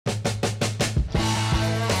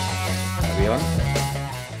on?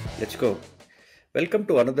 Let's go. Welcome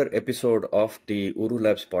to another episode of the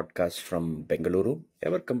OoruLabs podcast from Bengaluru.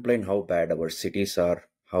 Ever complain how bad our cities are,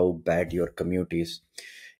 how bad your commute is?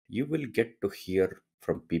 You will get to hear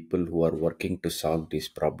from people who are working to solve these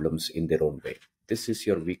problems in their own way. This is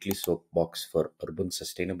your weekly soapbox for urban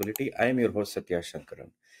sustainability. I am your host Sathya Sankaran.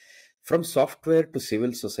 From software to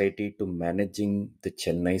civil society to managing the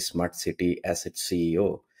Chennai Smart City as its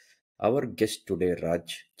CEO, our guest today,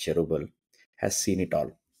 Raj Cherubal, has seen it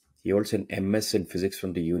all. He holds an MS in physics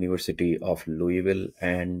from the University of Louisville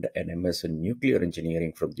and an MS in nuclear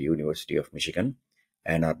engineering from the University of Michigan,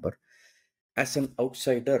 Ann Arbor. As an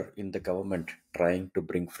outsider in the government trying to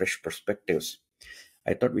bring fresh perspectives,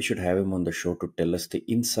 I thought we should have him on the show to tell us the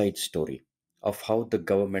inside story of how the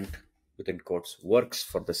government, within quotes, works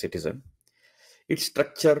for the citizen, its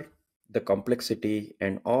structure, the complexity,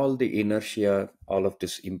 and all the inertia all of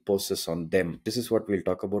this imposes on them. This is what we'll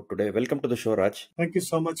talk about today. Welcome to the show, Raj. Thank you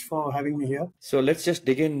so much for having me here. So let's just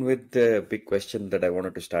dig in with the big question that I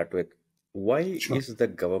wanted to start with. Why is the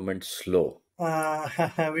government slow?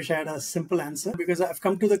 I wish I had a simple answer because I've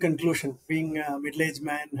come to the conclusion, being a middle-aged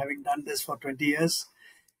man, having done this for 20 years,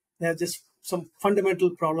 there are just some fundamental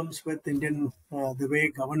problems with Indian, the way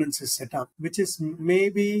governance is set up, which is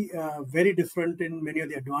maybe very different in many of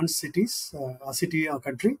the advanced cities, our city or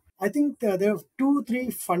country. I think there are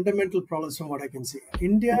 2-3 fundamental problems from what I can see.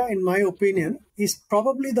 India, in my opinion, is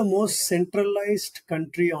probably the most centralized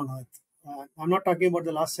country on earth. I'm not talking about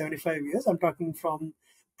the last 75 years. I'm talking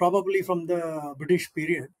probably from the British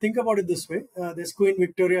period. Think about it this way. There's Queen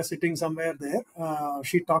Victoria sitting somewhere there.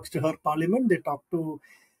 She talks to her parliament. They talk to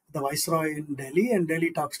the viceroy in Delhi, and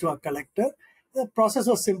Delhi talks to a collector. The process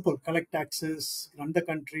was simple: collect taxes, run the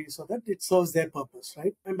country so that it serves their purpose,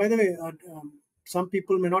 right? And by the way, some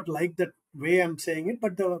people may not like that way I'm saying it,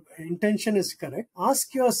 but the intention is correct.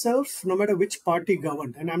 Ask yourself, no matter which party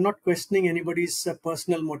governed, and I'm not questioning anybody's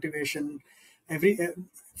personal motivation.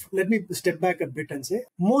 Let me step back a bit and say,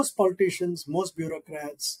 most politicians, most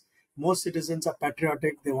bureaucrats, most citizens are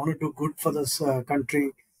patriotic. They want to do good for this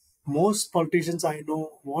country. Most politicians I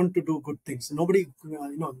know want to do good things. Nobody,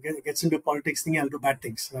 gets into politics thinking I'll do bad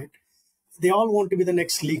things, right? They all want to be the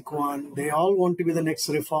next sleek one. They all want to be the next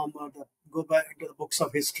reformer, go back into the books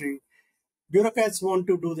of history. Bureaucrats want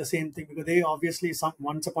to do the same thing because they obviously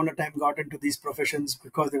once upon a time got into these professions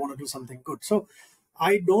because they want to do something good. So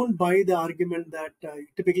I don't buy the argument that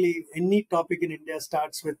typically any topic in India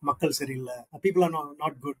starts with Makkal Serilla. People are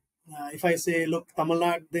not good. If I say, look, Tamil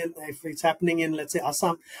Nadu, then if it's happening in, let's say,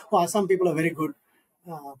 Assam, Assam people are very good.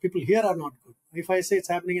 People here are not good. If I say it's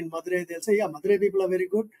happening in Madurai, they'll say, yeah, Madurai people are very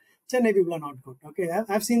good. Chennai people are not good. Okay,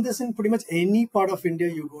 I've seen this in pretty much any part of India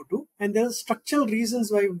you go to. And there are structural reasons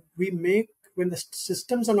why when the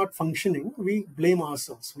systems are not functioning, we blame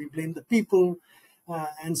ourselves. We blame the people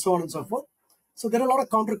and so on and so forth. So there are a lot of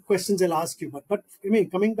counter questions I'll ask you. But I mean,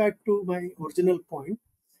 coming back to my original point,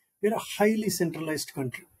 we're a highly centralized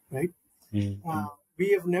country, right? Mm-hmm.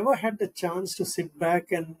 We have never had the chance to sit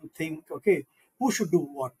back and think, okay, who should do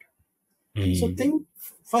what? Mm-hmm. So think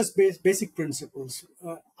first basic principles.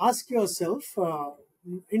 Ask yourself,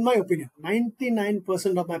 in my opinion,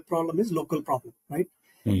 99% of my problem is local problem, right?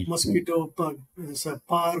 Mm-hmm. Mosquito,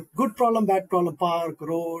 park, good problem, bad problem, park,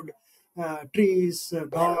 road, trees,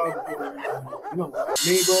 dog,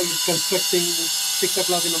 neighbor constructing 6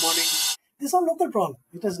 o'clock in the morning. These are local problems.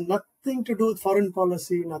 It has nothing to do with foreign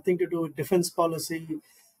policy, nothing to do with defense policy.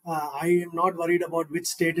 I am not worried about which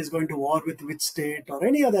state is going to war with which state or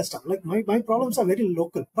any other stuff. Like my problems are very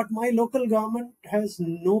local, but my local government has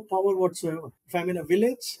no power whatsoever. If I'm in a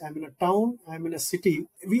village, I'm in a town, I'm in a city,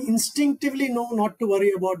 we instinctively know not to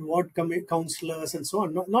worry about ward councillors and so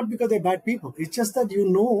on. Not because they're bad people. It's just that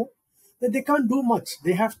that they can't do much.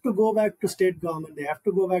 They have to go back to state government. They have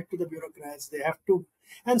to go back to the bureaucrats. They have to,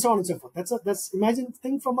 and so on and so forth.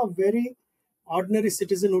 Think from a very ordinary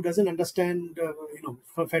citizen who doesn't understand,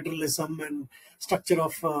 federalism and structure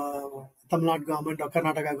of Tamil Nadu government or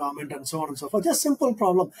Karnataka government and so on and so forth. Just simple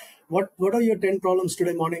problem. What are your 10 problems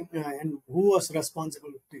today morning and who was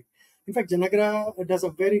responsible? In fact, Janagra does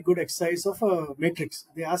a very good exercise of a matrix.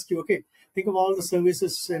 They ask you, okay, think of all the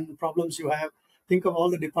services and problems you have. Think of all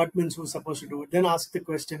the departments who are supposed to do it. Then ask the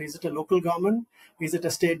question, is it a local government? Is it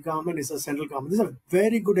a state government? Is it a central government? This is a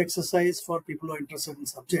very good exercise for people who are interested in the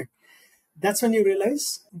subject. That's when you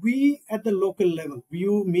realize we at the local level,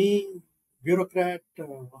 you, me, bureaucrat,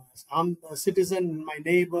 I'm a citizen, my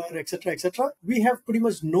neighbor, etc., we have pretty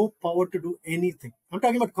much no power to do anything. I'm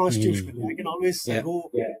talking about constitutionally. I can always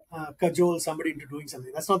cajole somebody into doing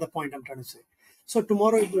something. That's not the point I'm trying to say. So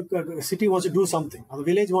tomorrow, if the city wants to do something, or the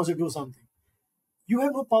village wants to do something, you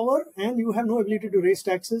have no power and you have no ability to raise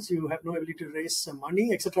taxes, you have no ability to raise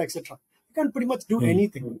money, etc., etc. You can't pretty much do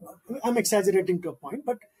anything. I'm exaggerating to a point,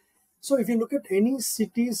 but so if you look at any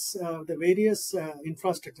cities, the various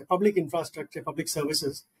infrastructure, public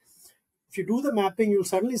services, if you do the mapping, you'll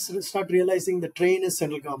suddenly start realizing the train is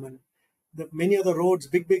central government. Many of the roads,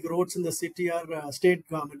 big roads in the city are state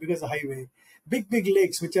government because of the highway. Big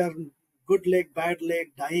lakes, which are good lake, bad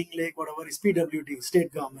lake, dying lake, whatever is PWD,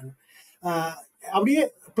 state government. அப்படியே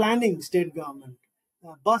planning, state government.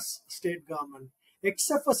 Bus, state government.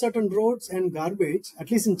 Except for certain roads and garbage,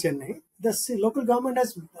 at least in Chennai, the local government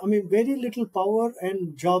has, very little power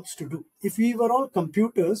and jobs to do. If we were all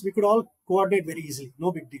computers, we could all coordinate very easily.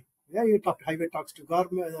 No big deal. Yeah, you talk, highway talks to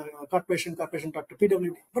government, corporation talk to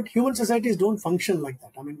PWD. But human societies don't function like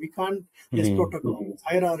that. We can't, there's protocol, there's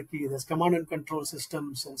hierarchy, there's command and control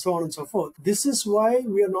systems, and so on and so forth. This is why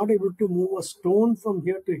we are not able to move a stone from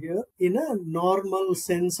here to here in a normal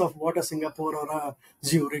sense of what a Singapore or a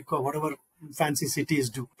Zurich or whatever fancy cities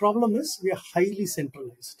do. Problem is, we are highly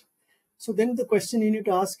centralized. So then the question you need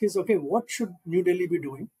to ask is, okay, what should New Delhi be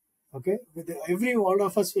doing? Okay, all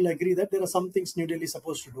of us will agree that there are some things New Delhi is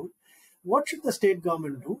supposed to do. What should the state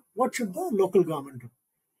government do? What should the local government do?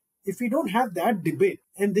 If we don't have that debate,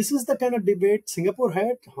 and this is the kind of debate Singapore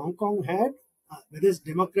had, Hong Kong had, whether it's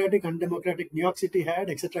democratic, undemocratic, New York City had,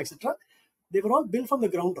 etc., etc., they were all built from the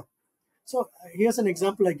ground up. So here's an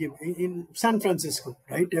example I give. In San Francisco,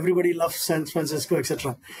 right? Everybody loves San Francisco,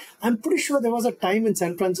 etc. I'm pretty sure there was a time in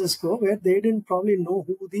San Francisco where they didn't probably know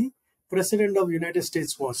who the president of the United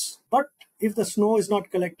States was. But if the snow is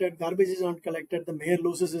not collected, garbage is not collected, the mayor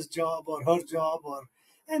loses his job or her job,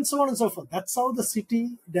 and so on and so forth. That's how the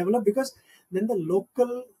city developed, because then the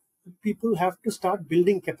local people have to start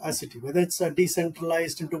building capacity, whether it's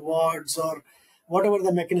decentralized into wards or whatever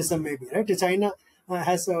the mechanism may be, right? China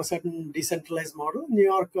has a certain decentralized model,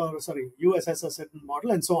 US has a certain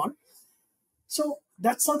model, and so on. So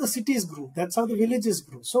that's how the cities grew. That's how the villages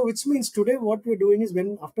grew. So which means today what we're doing is,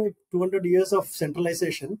 when after 200 years of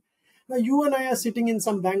centralization, now you and I are sitting in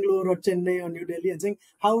some Bangalore or Chennai or New Delhi and saying,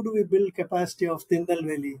 how do we build capacity of Tindal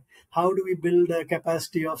Valley? How do we build a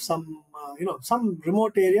capacity of some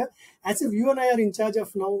remote area? As if you and I are in charge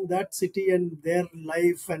of now that city and their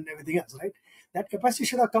life and everything else, right? That capacity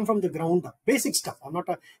should have come from the ground up. Basic stuff.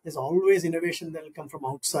 There's always innovation that will come from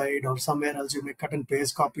outside or somewhere else. You may cut and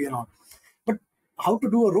paste, copy and all. But how to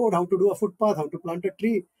do a road, how to do a footpath, how to plant a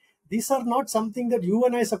tree, these are not something that you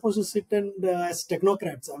and I are supposed to sit and as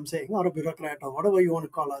technocrats, I'm saying, or a bureaucrat or whatever you want to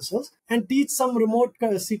call ourselves, and teach some remote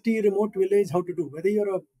city, remote village how to do. Whether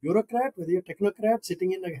you're a bureaucrat, whether you're a technocrat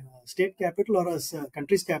sitting in a state capital or a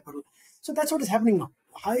country's capital. So that's what is happening now.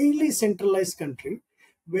 Highly centralized country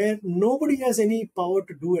where nobody has any power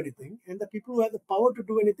to do anything, and the people who have the power to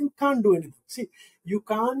do anything can't do anything. See, you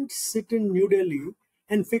can't sit in New Delhi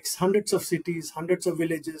and fix hundreds of cities, hundreds of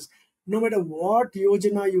villages, no matter what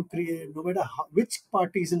yojana you create, no matter which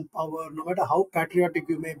party is in power, no matter how patriotic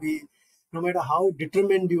you may be, no matter how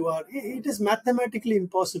determined you are, it is mathematically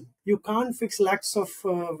impossible. You can't fix lakhs of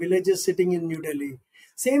villages sitting in New Delhi.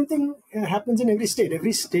 Same thing happens in every state.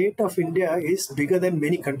 Every state of India is bigger than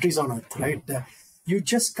many countries on earth, right? You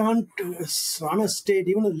just can't run a state.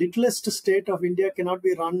 Even the littlest state of India cannot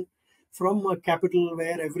be run from a capital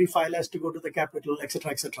where every file has to go to the capital,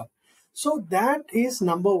 etc., etc. So that is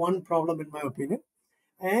number one problem, in my opinion.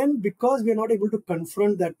 And because we are not able to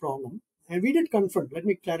confront that problem, and we did confront, let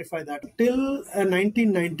me clarify that, till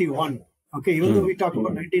 1991. Okay, even though we talk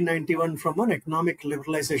about 1991 from an economic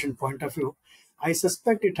liberalization point of view, I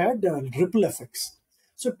suspect it had ripple effects.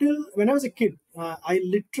 So till when I was a kid, I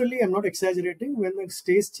literally, I'm not exaggerating, when the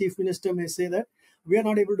state's chief minister may say that we are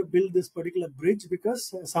not able to build this particular bridge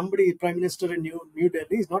because somebody, prime minister in New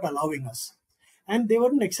Delhi, is not allowing us. And they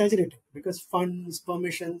weren't exaggerating, because funds,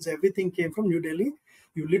 permissions, everything came from New Delhi.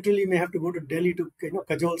 You literally may have to go to Delhi to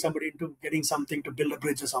cajole somebody into getting something to build a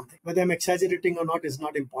bridge or something. Whether I'm exaggerating or not is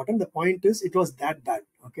not important. The point is, it was that bad.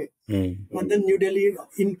 Okay. And then New Delhi,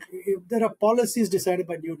 there are policies decided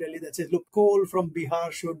by New Delhi that says, look, coal from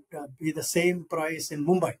Bihar should be the same price in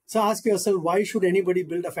Mumbai. So ask yourself, why should anybody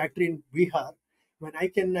build a factory in Bihar when I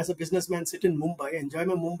can, as a businessman, sit in Mumbai, enjoy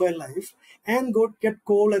my Mumbai life, and go get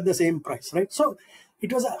coal at the same price, right? So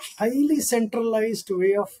it was a highly centralized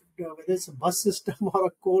way of, whether it's a bus system or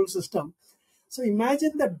a coal system. So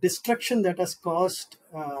imagine the destruction that has caused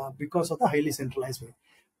because of the highly centralized way.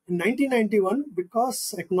 In 1991,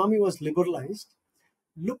 because economy was liberalized,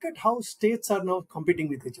 look at how states are now competing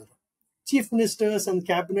with each other. Chief ministers and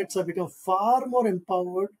cabinets have become far more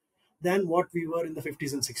empowered, than what we were in the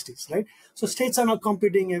 50s and 60s, right? So states are now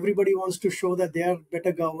competing. Everybody wants to show that they are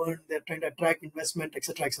better governed. They're trying to attract investment,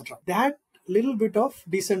 etc., etc. That little bit of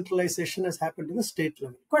decentralization has happened in the state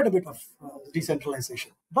level. Quite a bit of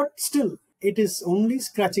decentralization, but still, it is only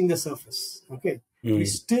scratching the surface. Okay, we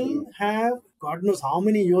still have God knows how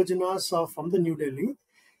many yojanas of from the New Delhi,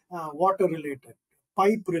 water related,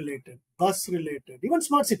 pipe related, bus related, even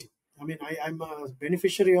smart city. I mean, I'm a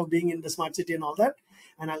beneficiary of being in the smart city and all that,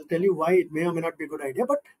 and I'll tell you why it may or may not be a good idea.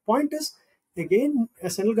 But point is, again, a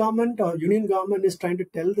central government or union government is trying to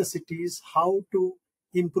tell the cities how to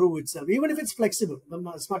improve itself, even if it's flexible.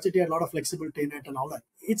 The smart city had a lot of flexibility in it and all that.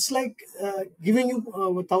 It's like giving you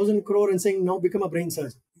 1,000 crore and saying now become a brain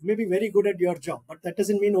surgeon. You may be very good at your job, but that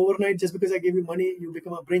doesn't mean overnight just because I gave you money you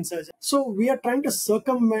become a brain surgeon. So we are trying to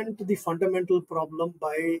circumvent the fundamental problem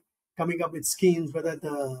by coming up with schemes, whether at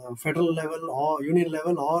the federal level or union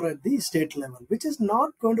level or at the state level, which is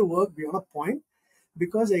not going to work beyond a point,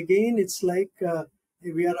 because again, it's like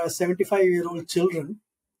we are a 75-year-old children,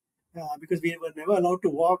 because we were never allowed to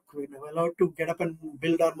walk, we were never allowed to get up and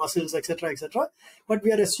build our muscles, etc., etc. But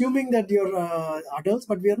we are assuming that you're adults,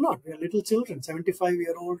 but we are not. We are little children,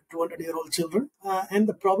 75-year-old, 200-year-old children. And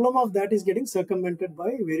the problem of that is getting circumvented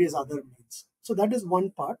by various other means. So that is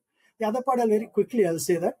one part. The other part, I'll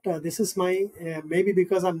say that this is my, maybe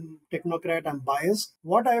because I'm technocrat, I'm biased.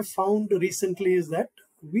 What I have found recently is that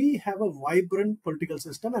we have a vibrant political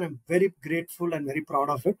system, and I'm very grateful and very proud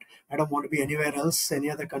of it. I don't want to be anywhere else, any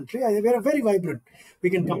other country. We are very vibrant. We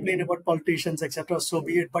can complain about politicians, etc., so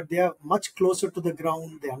be it, but they are much closer to the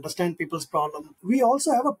ground. They understand people's problem. We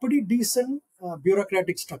also have a pretty decent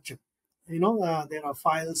bureaucratic structure. There are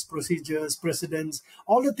files, procedures, precedents,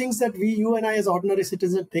 all the things that you and I as ordinary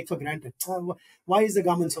citizens take for granted. Why is the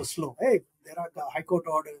government so slow? Hey, there are high court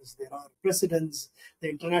orders, there are precedents, the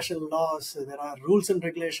international laws, there are rules and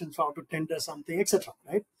regulations for how to tender something, etc.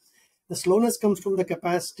 Right? The slowness comes from the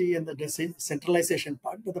capacity and the decentralization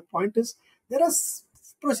part. But the point is, there are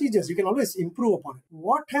procedures. You can always improve upon it.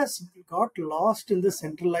 What has got lost in the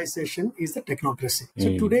centralization is the technocracy.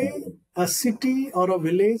 So today, a city or a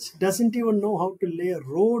village doesn't even know how to lay a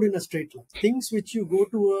road in a straight line. Things which you go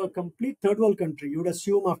to a complete third world country, you would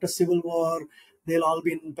assume after civil war, they'll all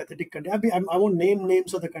be in pathetic country. I won't name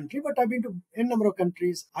names of the country, but I've been to a number of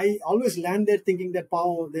countries. I always land there thinking that,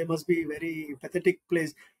 wow, they must be very pathetic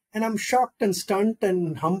place. And I'm shocked and stunned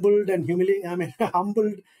and humbled and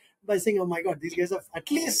humbled by saying, oh my God, these guys have,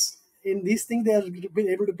 at least in these things, they are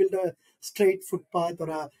able to build a straight footpath or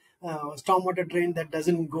a stormwater drain that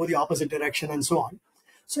doesn't go the opposite direction and so on.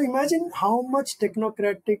 So imagine how much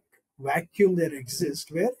technocratic vacuum there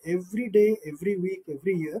exists, where every day, every week,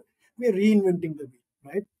 every year, we are reinventing the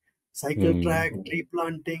wheel, right? Cycle track, tree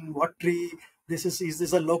planting, what tree, is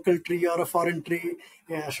this a local tree or a foreign tree?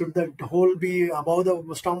 Should the hole be above the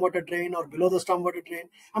stormwater drain or below the stormwater drain?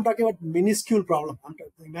 I'm talking about minuscule problem.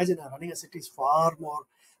 Imagine running a city is far more.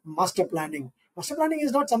 Master planning. Master planning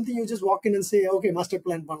is not something you just walk in and say, okay, master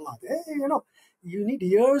plan banla. You need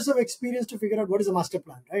years of experience to figure out what is a master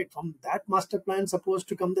plan, right? From that master plan, supposed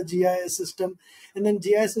to come the GIS system. And then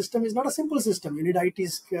GIS system is not a simple system. You need IT,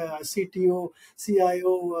 CTO,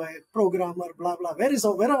 CIO, programmer, blah, blah.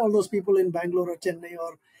 Where are all those people in Bangalore or Chennai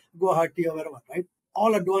or Guwahati or wherever, right?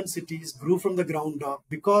 All advanced cities grew from the ground up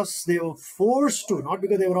because they were forced to, not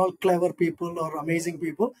because they were all clever people or amazing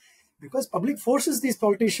people. Because public forces these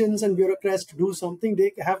politicians and bureaucrats to do something,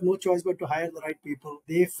 they have no choice but to hire the right people.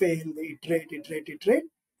 They fail, they iterate.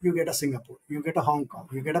 You get a Singapore, you get a Hong Kong,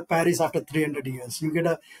 you get a Paris after 300 years, you get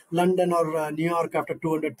a London or New York after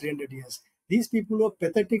 200, 300 years. These people were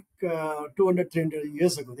pathetic 200, 300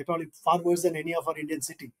 years ago. They're probably far worse than any of our Indian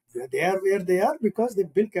city. They are where they are because they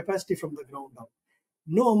built capacity from the ground up.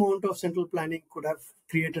 No amount of central planning could have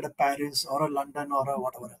created a Paris or a London or a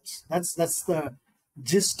whatever else. That's the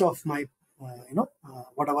gist of my,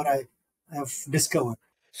 whatever I have discovered.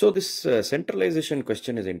 So this centralization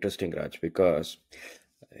question is interesting, Raj, because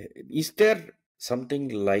is there something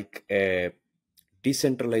like a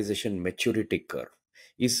decentralization maturity curve?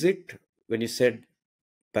 Is it, when you said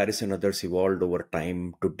Paris and others evolved over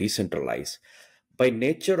time to decentralize, by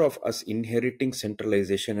nature of us inheriting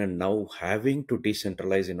centralization and now having to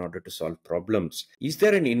decentralize in order to solve problems, is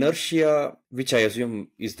there an inertia, which I assume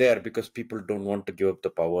is there because people don't want to give up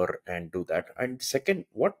the power and do that? And second,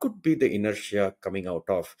 what could be the inertia coming out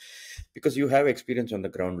of? Because you have experience on the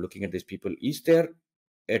ground looking at these people. Is there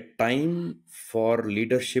a time for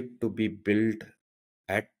leadership to be built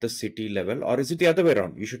at the city level, or is it the other way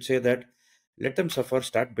around? You should say that let them suffer,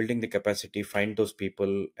 start building the capacity, find those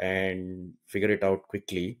people and figure it out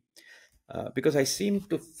quickly. Because I seem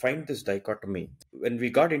to find this dichotomy. When we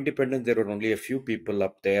got independence, there were only a few people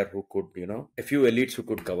up there who could, a few elites who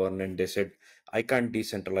could govern, and they said, I can't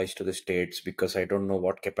decentralize to the states because I don't know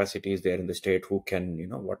what capacity is there in the state, who can,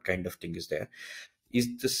 what kind of thing is there.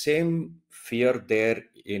 Is the same fear there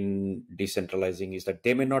in decentralizing, is that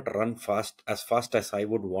they may not run fast as I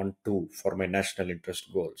would want to for my national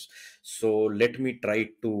interest goals. So let me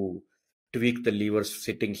try to tweak the levers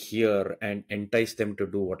sitting here and entice them to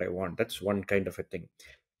do what I want. That's one kind of a thing.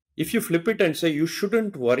 If you flip it and say you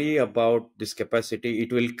shouldn't worry about this capacity,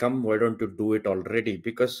 it will come. Why don't you do it already?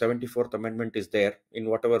 Because 74th Amendment is there in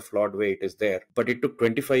whatever flawed way it is there. But it took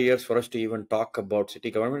 25 years for us to even talk about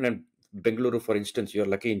city government. And Bengaluru, for instance, you're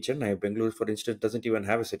lucky in Chennai. Bengaluru, for instance, doesn't even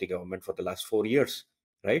have a city government for the last 4 years,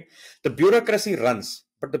 right? The bureaucracy runs,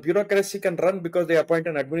 but the bureaucracy can run because they appoint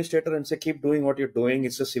an administrator and say, keep doing what you're doing.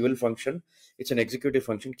 It's a civil function. It's an executive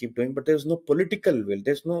function. Keep doing. But there's no political will.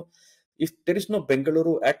 If there is no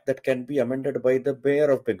Bengaluru Act that can be amended by the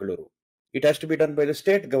mayor of Bengaluru, it has to be done by the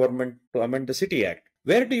state government to amend the City Act.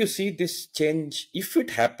 Where do you see this change if it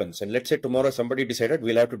happens? And let's say tomorrow somebody decided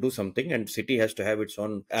we'll have to do something and city has to have its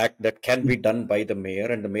own act that can be done by the mayor,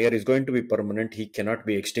 and the mayor is going to be permanent. He cannot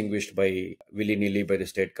be extinguished by willy-nilly by the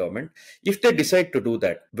state government. If they decide to do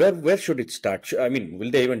that, where should it start? I mean, will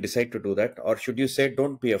they even decide to do that? Or should you say,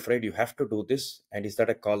 don't be afraid, you have to do this? And is that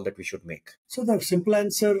a call that we should make? So the simple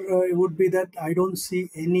answer would be that I don't see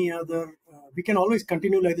any other. We can always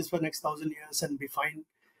continue like this for the next 1,000 years and be fine,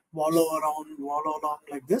 wallow along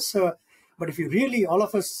like this. But if you really, all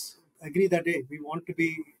of us agree that, hey, we want to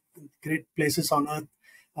be in great places on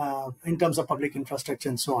earth in terms of public infrastructure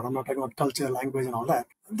and so on. I'm not talking about culture, language, and all that.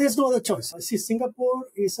 There's no other choice. See, Singapore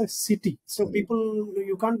is a city. So people,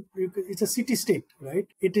 it's a city state, right?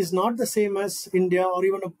 It is not the same as India or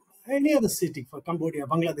even any other city for Cambodia,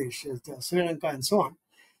 Bangladesh, Sri Lanka, and so on.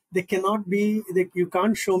 They cannot be, you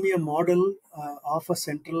can't show me a model of a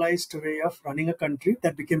centralized way of running a country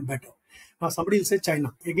that became better. Now, somebody will say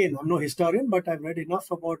China. Again, I'm no historian, but I've read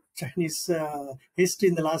enough about Chinese history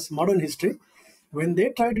in the last modern history. When they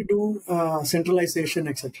tried to do centralization,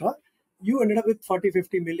 etc., you ended up with 40,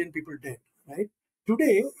 50 million people dead, right?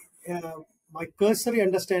 Today, my cursory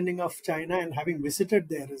understanding of China and having visited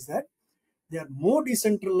there is that they are more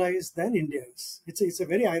decentralized than India is. It's a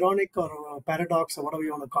very ironic or a paradox or whatever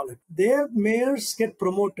you want to call it. Their mayors get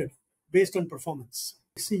promoted based on performance.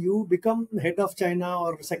 See, you become head of China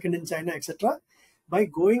or second in China, etc., by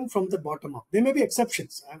going from the bottom up. There may be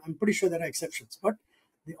exceptions. I'm pretty sure there are exceptions, but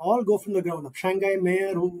they all go from the ground up. Shanghai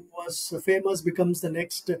mayor, who was famous, becomes the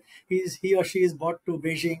next. He or she is brought to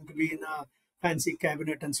Beijing to be in a fancy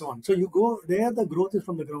cabinet and so on. So you go there, the growth is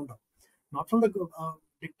from the ground up, not from the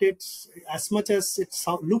dictates. As much as it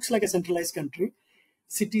looks like a centralized country,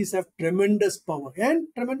 cities have tremendous power and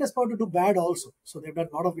tremendous power to do bad also. So they've done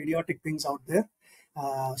a lot of idiotic things out there.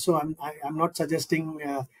 So I'm not suggesting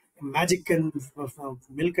magic and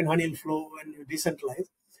milk and honey will flow when you decentralize.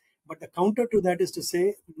 But the counter to that is to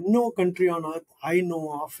say, no country on earth I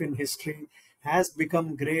know of in history has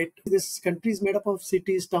become great. This country is made up of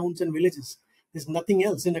cities, towns, and villages. There's nothing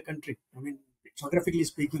else in a country. I mean, geographically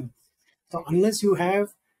speaking. So unless you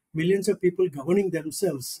have millions of people governing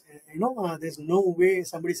themselves, there's no way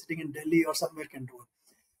somebody sitting in Delhi or somewhere can do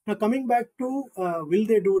it. Now, coming back to will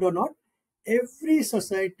they do it or not? Every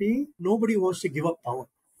society, nobody wants to give up power.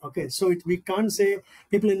 Okay, so we can't say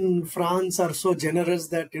people in France are so generous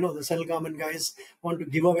that, the central government guys want to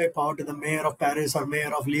give away power to the mayor of Paris or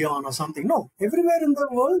mayor of Lyon or something. No, everywhere in the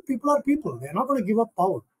world, people are people. They're not going to give up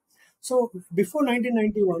power. So before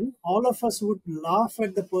 1991, all of us would laugh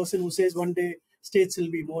at the person who says one day states will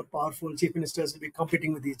be more powerful, chief ministers will be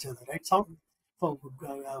competing with each other, right? So for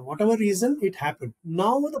whatever reason, it happened.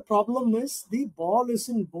 Now the problem is the ball is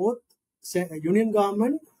in both union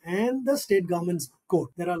government and the state government's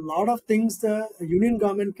court. There are a lot of things the union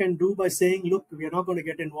government can do by saying, look, we are not going to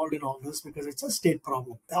get involved in all this because it's a state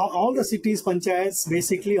problem. All the cities, panchayats,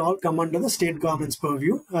 basically all come under the state government's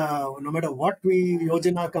purview. No matter what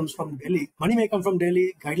Yojana comes from Delhi, money may come from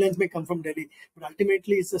Delhi, guidelines may come from Delhi, but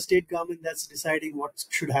ultimately it's the state government that's deciding what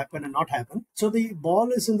should happen and not happen. So the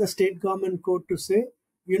ball is in the state government court to say,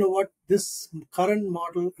 you know what, this current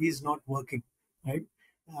model is not working, right?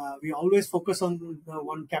 We always focus on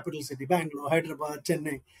one capital city, Bangalore, Hyderabad,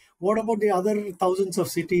 Chennai. What about the other thousands of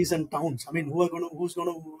cities and towns? I mean, who's going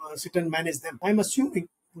to sit and manage them? I'm assuming,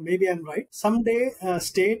 maybe I'm right, someday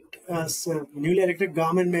state, newly elected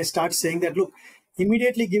government may start saying that, look,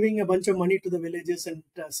 immediately giving a bunch of money to the villages and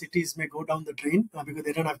cities may go down the drain because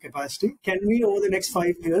they don't have capacity. Can we, over the next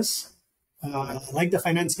 5 years, like the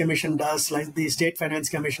Finance Commission does, like the State Finance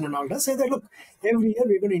Commission and all does, say that, look, every year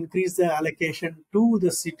we're going to increase the allocation to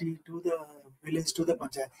the city, to the village, to the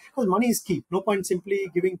panchayat. Because money is key. No point simply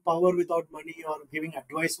giving power without money or giving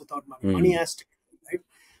advice without money. Money has to be, right?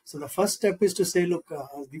 So the first step is to say, look, a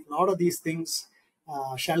lot of these things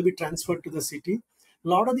shall be transferred to the city. A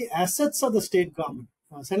lot of the assets of the state government,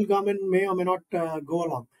 central government may or may not go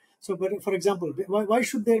along. So, but for example, why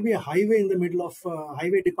should there be a highway in the middle of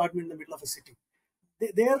highway department in the middle of a city?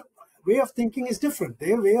 Their way of thinking is different.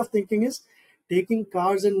 Their way of thinking is taking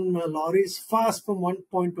cars and lorries fast from one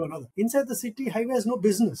point to another. Inside the city, highway has no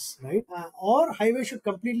business, right? Or highway should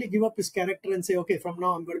completely give up his character and say, okay, from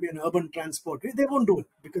now I'm going to be an urban transport. They won't do it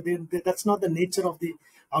because that's not the nature of the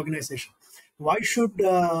organization. Why should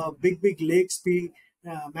big lakes be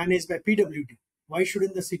managed by PWD? Why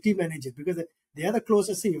shouldn't the city manage it? Because they are the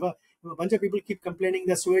closest. See, if a bunch of people keep complaining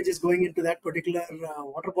that sewage is going into that particular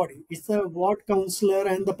water body, if the ward councillor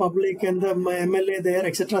and the public and the MLA there,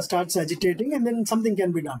 etc., starts agitating, and then something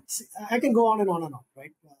can be done. See, I can go on and on and on,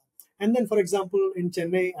 right? And then, for example, in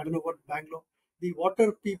Chennai, I don't know what, Bangalore, the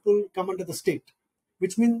water people come under the state,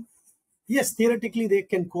 which means, yes, theoretically they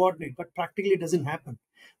can coordinate, but practically it doesn't happen.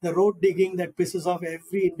 The road digging that pisses off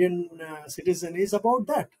every Indian citizen is about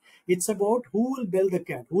that. It's about who will bell the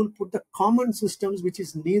cat, who will put the common systems, which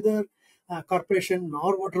is neither corporation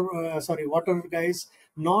nor water guys,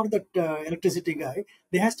 nor that electricity guy.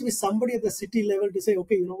 There has to be somebody at the city level to say,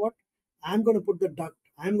 okay, you know what? I'm going to put the duct.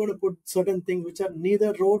 I'm going to put certain things which are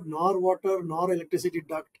neither road nor water nor electricity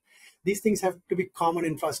duct. These things have to be common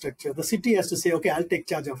infrastructure. The city has to say, okay, I'll take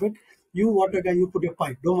charge of it. You water guy, you put your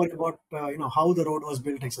pipe. Don't worry about how the road was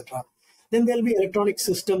built, etc. Then there'll be electronic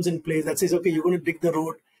systems in place that says, okay, you're going to dig the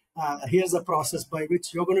road. Here's the process by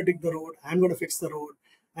which you're going to dig the road. I'm going to fix the road,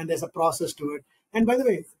 and there's a process to it. And by the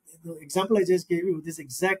way, the example I just gave you, this is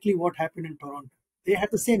exactly what happened in Toronto. They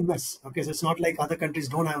had the same mess. Okay, so it's not like other countries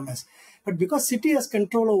don't have a mess, but because city has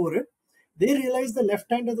control over it, they realized the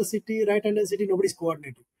left hand of the city, right hand of the city, nobody's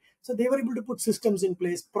coordinating. So they were able to put systems in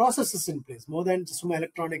place, processes in place, more than just some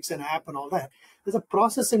electronics and app and all that. There's a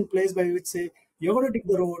process in place by which say, you're going to dig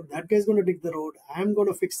the road, that guy's going to dig the road, I'm going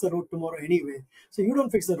to fix the road tomorrow anyway. So you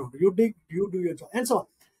don't fix the road, you dig, you do your job, and so on.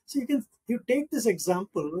 So you take this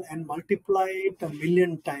example and multiply it a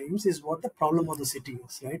million times is what the problem of the city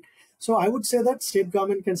is, right? So I would say that state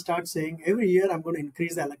government can start saying, every year I'm going to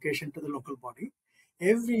increase the allocation to the local body.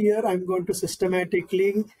 Every year I'm going to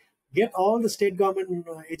systematically get all the state government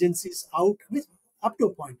agencies out with, up to a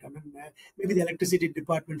point. I mean, maybe the electricity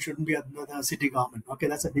department shouldn't be under the city government. Okay,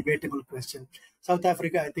 that's a debatable question. South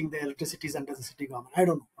Africa, I think the electricity is under the city government. I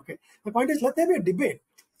don't know. Okay, my point is, let there be a debate.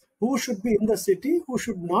 Who should be in the city? Who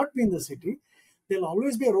should not be in the city? There'll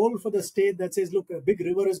always be a role for the state that says, look, a big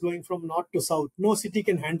river is going from north to south. No city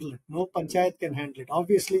can handle it. No panchayat can handle it.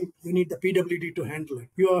 Obviously, you need the PWD to handle it.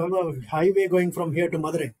 You have a highway going from here to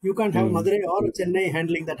Madurai. You can't have Madurai or Chennai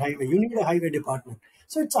handling that highway. You need a highway department.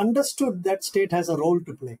 So it's understood that state has a role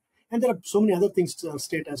to play. And there are so many other things the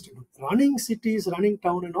state has to do. Running cities, running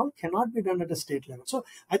town and all cannot be done at a state level. So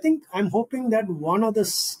I think I'm hoping that one other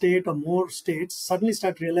state or more states suddenly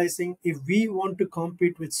start realizing, if we want to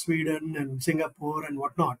compete with Sweden and Singapore and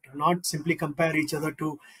whatnot, not simply compare each other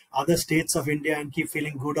to other states of India and keep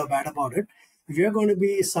feeling good or bad about it. If you're going to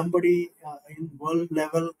be somebody in world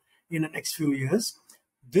level in the next few years,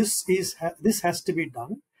 this has to be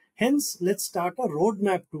done. Hence, let's start a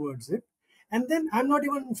roadmap towards it. And then I'm not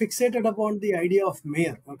even fixated upon the idea of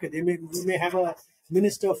mayor. Okay, we may have a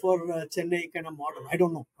minister for Chennai kind of model. I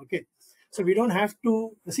don't know. Okay, so we don't have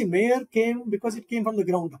to see. Mayor came because it came from the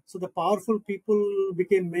ground up. So the powerful people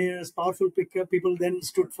became mayors. Powerful people then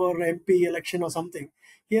stood for MP election or something.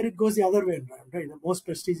 Here it goes the other way around. Right, the most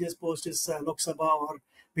prestigious post is Lok Sabha or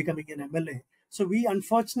becoming an MLA. So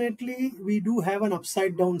unfortunately we do have an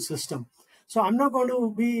upside down system. So I'm not going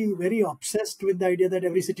to be very obsessed with the idea that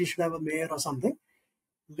every city should have a mayor or something.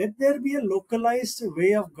 Let there be a localized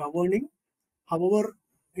way of governing, however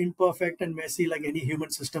imperfect and messy like any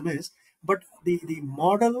human system is. But the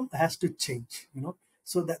model has to change,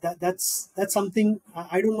 So that's something.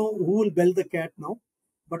 I don't know who will bell the cat now,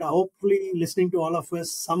 but hopefully listening to all of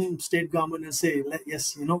us, some state government will say,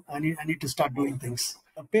 yes, I need to start doing things.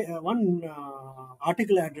 One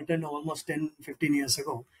article I had written almost 10, 15 years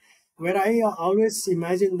ago, where I always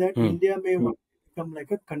imagine that India may become like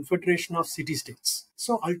a confederation of city-states.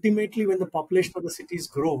 So ultimately, when the population of the cities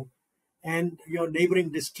grow and your neighboring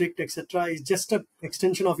district, etc., is just an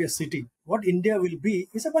extension of your city, what India will be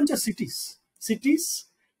is a bunch of cities. Cities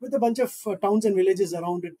with a bunch of towns and villages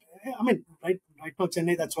around it. I mean, right now,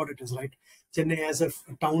 Chennai, that's what it is, right? Chennai has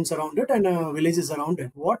towns around it and villages around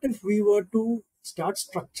it. What if we were to start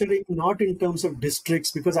structuring not in terms of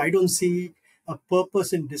districts? Because I don't see a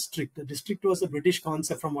purpose in district. The district was a British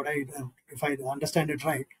concept, from what if I understand it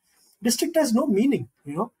right. District has no meaning,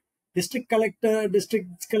 you know. District collector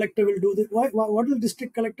will do this. What will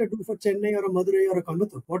district collector do for Chennai or a Madurai or a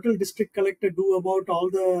Coimbatore? What will district collector do about all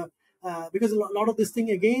the because a lot of this thing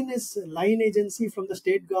again is line agency from the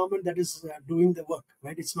state government that is doing the work,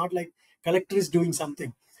 right? It's not like collector is doing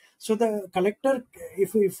something. So the collector,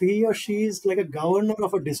 if he or she is like a governor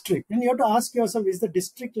of a district, then you have to ask yourself, is the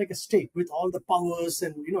district like a state with all the powers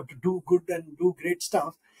and, you know, to do good and do great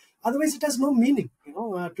stuff? Otherwise, it has no meaning. You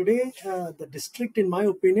know, today the district, in my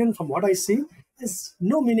opinion, from what I see, has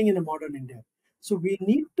no meaning in a modern India. So we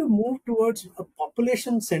need to move towards a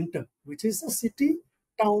population center, which is a city,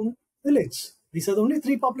 town, village. These are the only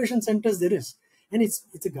three population centers there is, and it's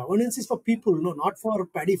a governance is for people, no, not for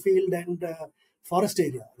paddy field and forest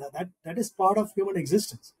area. That is part of human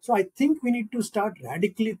existence. So I think we need to start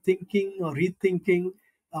radically thinking or rethinking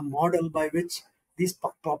a model by which these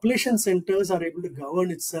population centers are able to govern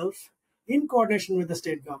itself in coordination with the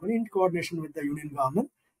state government, in coordination with the union government,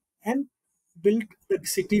 and build the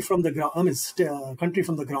city from the ground, country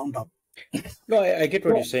from the ground up. No, I get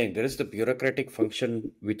what you're saying. There is the bureaucratic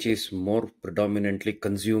function which is more predominantly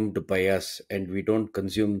consumed by us, and we don't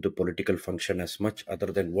consume the political function as much, other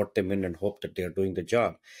than vote them in and hope that they are doing the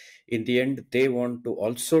job. In the end, they want to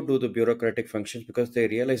also do the bureaucratic functions because they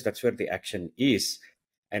realize that's where the action is,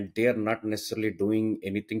 and they are not necessarily doing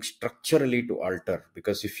anything structurally to alter.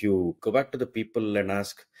 Because if you go back to the people and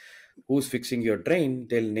ask, who's fixing your drain,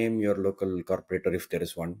 they'll name your local corporator if there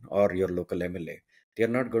is one, or your local MLA. They're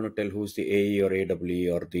not going to tell who's the AE or AWE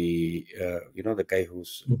or the the guy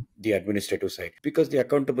who's the administrative side, because the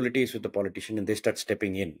accountability is with the politician and they start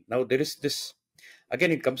stepping in. Now there is this,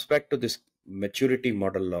 again, it comes back to this maturity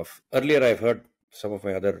model of, earlier I've heard some of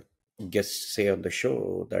my other guests say on the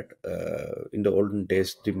show that in the olden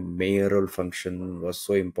days the mayoral function was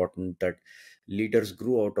so important that leaders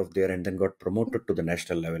grew out of there and then got promoted to the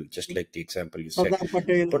national level, just like the example you said.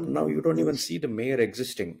 But now you don't even see the mayor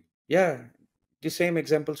existing. Yeah, the same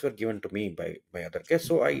examples were given to me by other guests.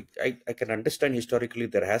 So I can understand historically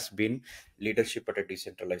there has been leadership at a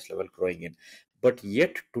decentralized level growing in. But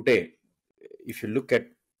yet today, if you look at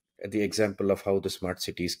the example of how the smart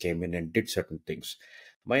cities came in and did certain things,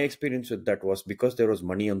 my experience with that was because there was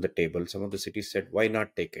money on the table, some of the cities said, why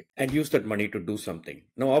not take it and use that money to do something?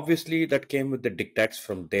 Now, obviously, that came with the diktats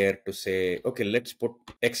from there to say, okay, let's put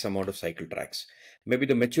X amount of cycle tracks. Maybe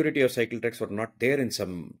the maturity of cycle tracks were not there in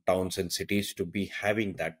some towns and cities to be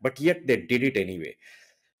having that, but yet they did it anyway.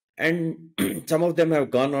 And some of them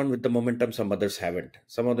have gone on with the momentum, some others haven't.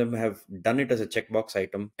 Some of them have done it as a checkbox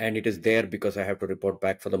item, and it is there because I have to report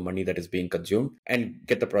back for the money that is being consumed and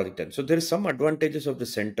get the project done. So there is some advantages of the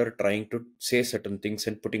center trying to say certain things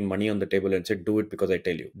and putting money on the table and say, do it because I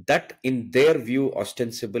tell you. That, in their view,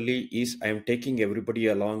 ostensibly is, I am taking everybody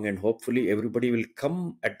along and hopefully everybody will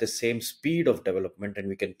come at the same speed of development and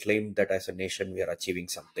we can claim that as a nation we are achieving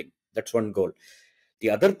something. That's one goal. The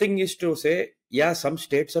other thing is to say, yeah, some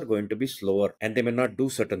states are going to be slower and they may not do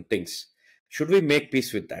certain things. Should we make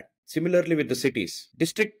peace with that? Similarly with the cities,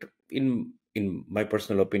 district, in my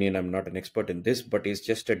personal opinion, I'm not an expert in this, but it's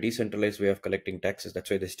just a decentralized way of collecting taxes. That's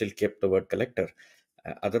why they still kept the word collector.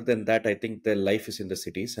 Other than that, I think the life is in the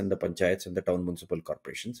cities and the panchayats and the town municipal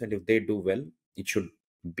corporations. And if they do well, it should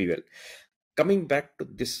be well. Coming back to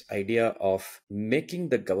this idea of making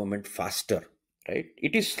the government faster, right?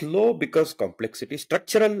 It is slow because complexity.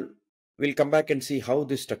 Structural, we'll come back and see how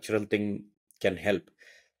this structural thing can help.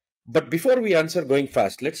 But before we answer going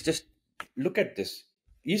fast, let's just look at this.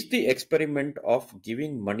 Is the experiment of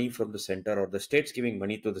giving money from the center or the states giving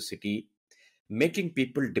money to the city making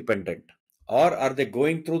people dependent? Or are they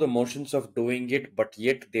going through the motions of doing it, but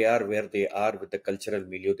yet they are where they are with the cultural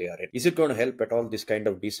milieu they are in? Is it going to help at all, this kind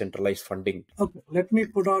of decentralized funding? Okay, let me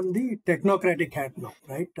put on the technocratic hat now,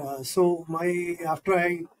 right? So after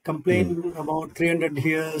I complain about 300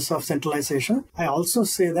 years of centralization, I also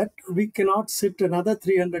say that we cannot sit another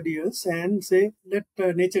 300 years and say, let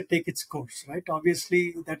nature take its course, right?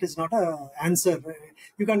 Obviously, that is not an answer.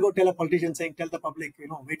 You can't go tell a politician saying, tell the public,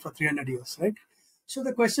 wait for 300 years, right? So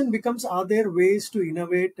the question becomes, are there ways to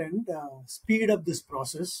innovate and speed up this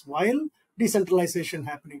process while decentralization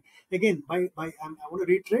happening? Again, I want to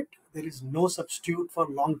reiterate, there is no substitute for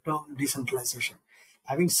long-term decentralization.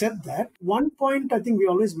 Having said that, one point I think we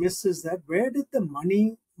always miss is that where did the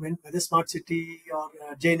money, whether smart city or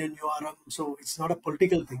JNNURM, so it's not a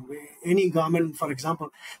political thing. Any government, for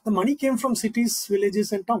example, the money came from cities,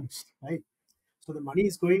 villages and towns, right? So the money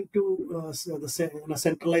is going to in a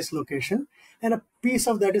centralized location, and a piece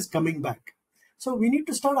of that is coming back. So we need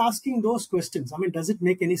to start asking those questions. I mean, does it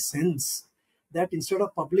make any sense that instead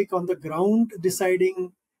of public on the ground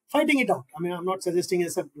deciding, fighting it out? I mean, I'm not suggesting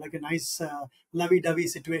it's like a nice lovey-dovey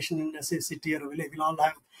situation in a city or a village. We'll all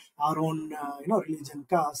have our own, religion,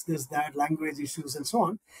 caste, this, that, language issues, and so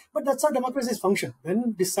on. But that's how democracies function.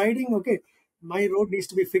 Then deciding, okay, my road needs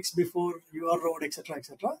to be fixed before your road, etc.,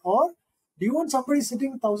 etc. Or do you want somebody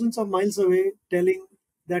sitting thousands of miles away telling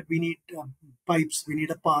that we need pipes, we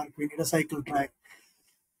need a park, we need a cycle track?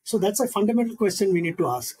 So that's a fundamental question we need to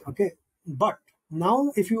ask. Okay, but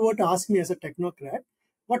now if you were to ask me as a technocrat,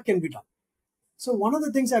 what can be done? So one of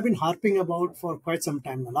the things I've been harping about for quite some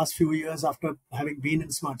time, the last few years after having been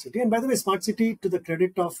in Smart City, and by the way, Smart City, to the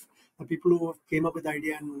credit of the people who came up with the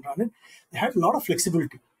idea and run it, they had a lot of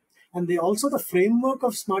flexibility. And they also, the framework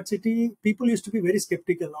of Smart City, people used to be very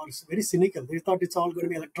skeptical or very cynical. They thought it's all going to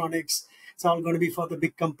be electronics. It's all going to be for the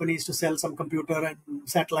big companies to sell some computer and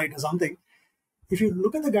satellite or something. If you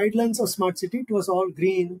look at the guidelines of Smart City, it was all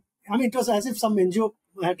green. I mean, it was as if some NGO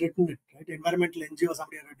had written it, right? Environmental NGO,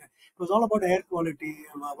 somebody had written it. It was all about air quality,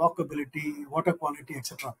 walkability, water quality,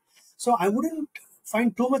 etc. So I wouldn't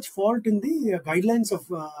find too much fault in the guidelines of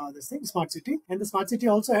this thing, Smart City. And the Smart City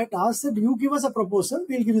also had asked that you give us a proposal,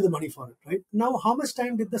 we'll give you the money for it, right? Now, how much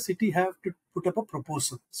time did the city have to put up a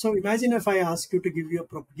proposal? So imagine if I ask you to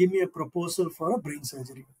give me a proposal for a brain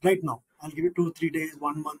surgery right now. I'll give you 2-3 days,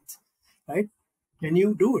 1 month, right? Can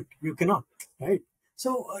you do it? You cannot, right?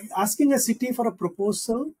 So asking a city for a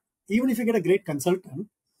proposal, even if you get a great consultant,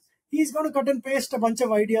 he's going to cut and paste a bunch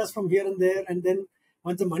of ideas from here and there, and then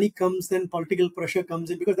once the money comes, then political pressure comes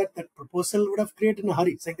in, because that proposal would have created in a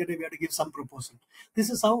hurry, saying that we have to give some proposal. This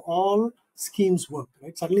is how all schemes work,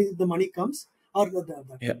 right? Suddenly the money comes, or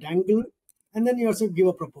the dangle, and then you also give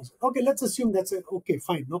a proposal. Okay, let's assume that's okay,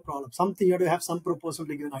 fine, no problem. Something, you have to have some proposal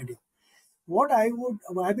to give an idea. What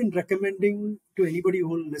I've been recommending to anybody who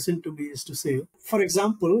will listen to me is to say, for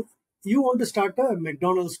example, you want to start a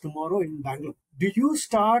McDonald's tomorrow in Bangalore. Do you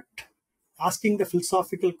start asking the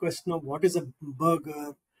philosophical question of what is a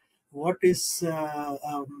burger, what is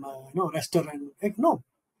restaurant? No,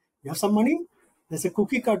 you have some money. There's a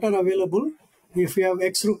cookie cutter available. If you have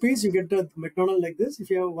X rupees, you get a McDonald's like this. If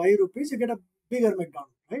you have Y rupees, you get a bigger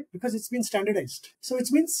McDonald's, right? Because it's been standardized. So it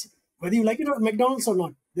means whether you like it or McDonald's or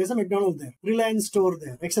not, there's a McDonald's there, Reliance store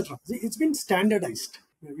there, etc. It's been standardized.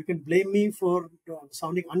 You can blame me for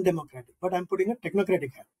sounding undemocratic, but I'm putting a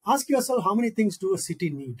technocratic hat. Ask yourself, how many things do a city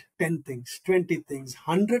need? 10 things, 20 things,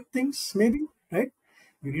 100 things maybe, right?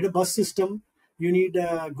 You need a bus system. You need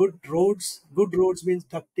good roads. Good roads means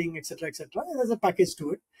ducting, etc., etc. There's a package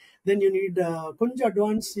to it. Then you need kunja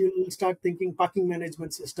advance. You'll start thinking parking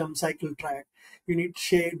management system, cycle track. You need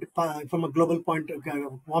shade from a global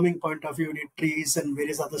warming point of view. You need trees and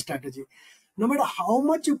various other strategy. No matter how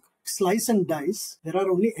much you slice and dice, there are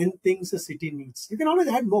only n things a city needs. You can always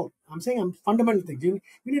add more. I'm saying fundamental things. You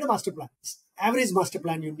need a master plan. Average master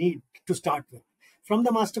plan you need to start with. From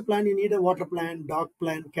the master plan, you need a water plan, dog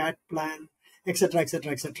plan, cat plan, etc.,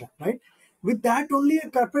 etc., etc. Right? With that, only the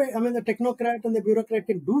technocrat and the bureaucrat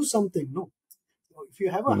can do something. No, so if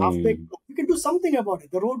you have a half-baked plan, you can do something about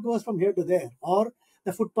it. The road goes from here to there, or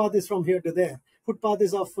the footpath is from here to there. Footpath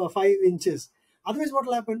is of 5 inches. Otherwise, what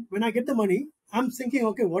will happen? When I get the money, I'm thinking,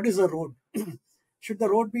 okay, what is a road? Should the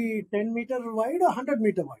road be 10-meter wide or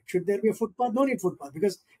 100-meter wide? Should there be a footpath? No need footpath,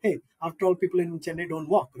 because, hey, after all, people in Chennai don't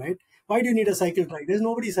walk, right? Why do you need a cycle track? There's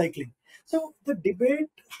nobody cycling. So the debate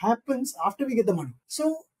happens after we get the money.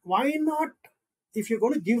 So why not, if you're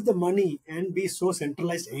going to give the money and be so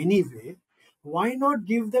centralized anyway, why not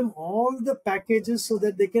give them all the packages so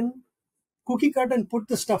that they can cookie cut and put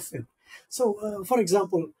the stuff in? So, for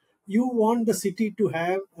example, you want the city to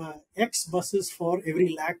have X buses for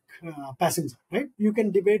every lakh passenger, right? You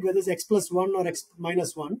can debate whether it's X plus 1 or X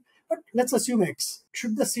minus 1, but let's assume X.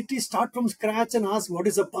 Should the city start from scratch and ask what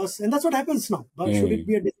is a bus? And that's what happens now. But should it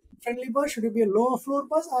be a friendly bus? Should it be a lower floor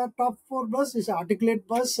bus? A top floor bus? Is an articulate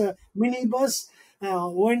bus? A mini bus?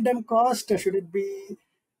 O&M cost? Should it be...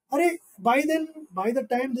 By the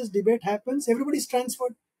time this debate happens, everybody's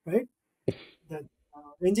transferred, right?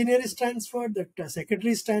 The engineer is transferred, the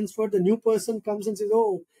secretary is transferred, the new person comes and says,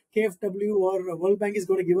 oh, KFW or World Bank is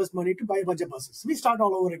going to give us money to buy a bunch of buses. We start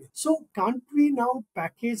all over again. So can't we now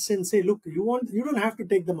package and say, look, you don't have to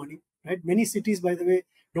take the money, right? Many cities, by the way,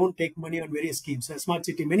 don't take money on various schemes. Smart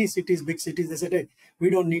city, many cities, big cities, they said, hey,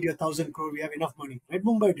 we don't need your 1,000 crore, we have enough money. Right?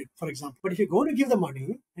 Mumbai did, for example. But if you're going to give the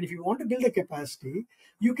money, and if you want to build a capacity,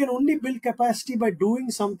 you can only build capacity by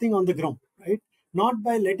doing something on the ground, right? Not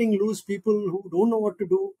by letting loose people who don't know what to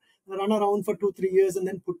do. run around for 2 3 years and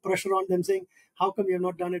then put pressure on them saying, how come you have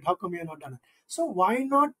not done it, how come you have not done it. So why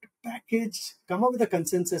not package, come up with a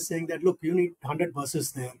consensus saying that, look, you need 100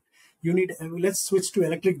 buses there, you need, let's switch to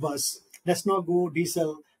electric bus, let's not go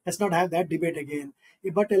diesel, let's not have that debate again.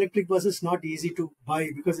 But electric bus is not easy to buy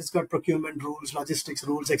because it's got procurement rules, logistics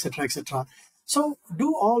rules, etc., etc. So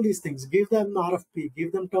do all these things. Give them RFP,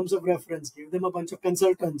 give them terms of reference, give them a bunch of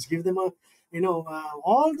consultants, give them a,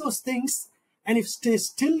 all those things. And if they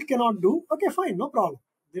still cannot do, okay, fine, no problem.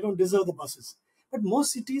 They don't deserve the buses. But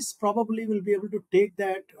most cities probably will be able to take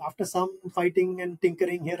that after some fighting and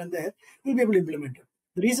tinkering here and there, will be able to implement it.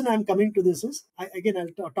 The reason I'm coming to this is,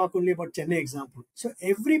 I'll talk only about Chennai example. So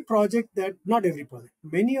every project that, not every project,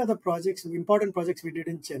 many other projects, important projects we did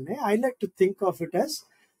in Chennai, I like to think of it as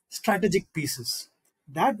strategic pieces.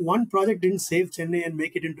 That one project didn't save Chennai and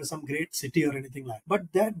make it into some great city or anything like that.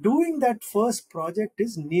 But that doing that first project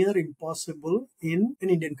is near impossible in an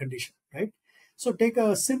Indian condition, right? So take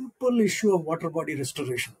a simple issue of water body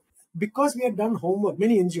restoration. Because we had done homework,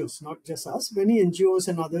 many NGOs, not just us, many NGOs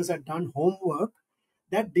and others had done homework.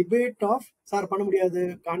 That debate of, sir, panna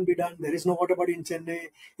mudiyadhu, can't be done, there is no water body in Chennai,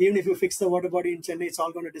 even if you fix the water body in Chennai, it's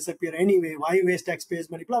all going to disappear anyway, why waste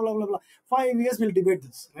taxpayers' money, blah, blah, blah, blah. 5 years we'll debate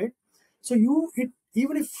this, right? So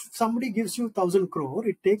even if somebody gives you 1,000 crore,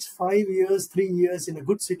 it takes 5 years, 3 years, in a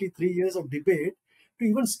good city, 3 years of debate to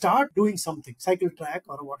even start doing something, cycle track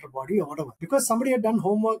or a water body or whatever. Because somebody had done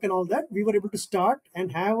homework and all that, we were able to start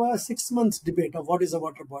and have a 6 months debate of what is a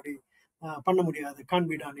water body. Panna mudiyadhu, can't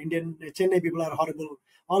be done. Chennai people are horrible.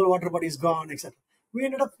 All water bodies gone, etc. We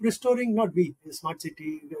ended up restoring, not we, the Smart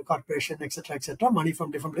City Corporation, etc., money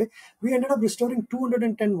from different places. We ended up restoring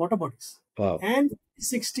 210 water bodies. Wow. And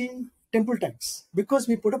 60 temple tanks because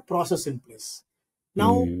we put a process in place.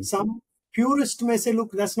 Now, some purist may say,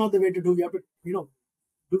 look, that's not the way to do. You have to,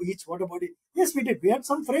 do each water body. Yes, we did. We had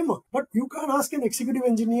some framework. But you can't ask an executive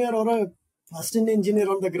engineer or a assistant engineer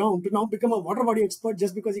on the ground to now become a water body expert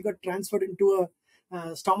just because he got transferred into a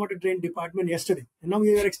stormwater drain department yesterday. And now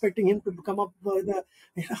we are expecting him to come up with a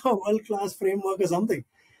world-class framework or something.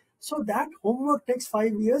 So that homework takes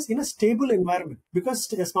 5 years in a stable environment,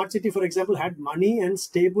 because a smart city, for example, had money and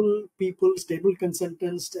stable people, stable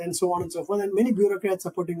consultants, and so on and so forth, and many bureaucrats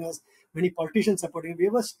supporting us, many politicians supporting us. We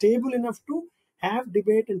were stable enough to have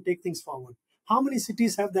debate and take things forward. How many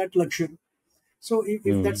cities have that luxury? So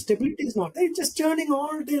if that stability is not there, it's just churning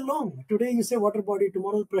all day long. Today you say water body,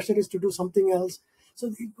 tomorrow pressure is to do something else. So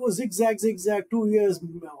it goes zigzag, 2 years,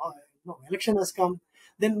 election has come.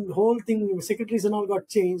 Then the whole thing, secretaries and all got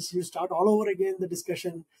changed. You start all over again the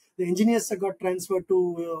discussion. The engineers have got transferred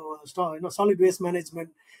to solid waste management.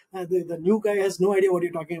 The new guy has no idea what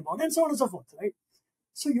you're talking about, and so on and so forth, right?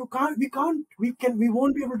 So we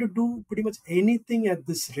won't be able to do pretty much anything at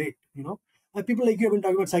this rate. People like you have been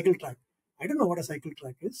talking about cycle track. I don't know what a cycle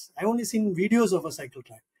track is. I've only seen videos of a cycle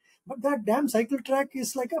track. But that damn cycle track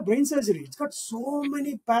is like a brain surgery. It's got so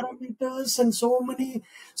many parameters and so many.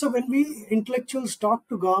 So when we intellectuals talk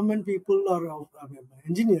to government people or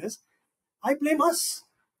engineers, I blame us.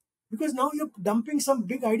 Because now you're dumping some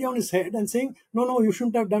big idea on his head and saying, no, you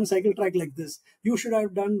shouldn't have done cycle track like this. You should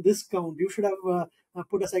have done this count. You should have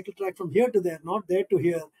put a cycle track from here to there, not there to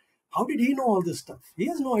here. How did he know all this stuff? He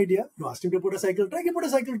has no idea. You asked him to put a cycle track, he put a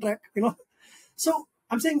cycle track, So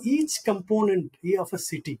I'm saying each component of a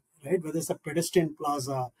city, right? Whether it's a pedestrian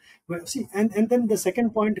plaza, and then the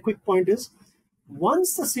second point, quick point is,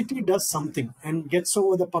 once the city does something and gets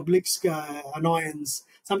over the public's annoyance,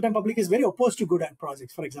 sometimes public is very opposed to good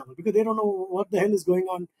projects, for example, because they don't know what the hell is going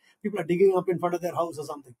on. People are digging up in front of their house or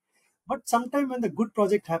something. But sometimes when the good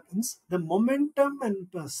project happens, the momentum and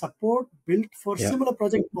support built for similar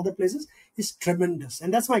projects in other places is tremendous.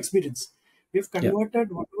 And that's my experience. We've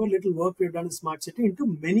converted whatever little work we've done in Smart City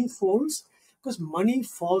into many folds, because money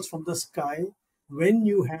falls from the sky when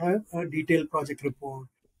you have a detailed project report.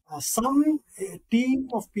 Some team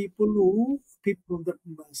of people the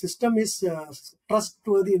system is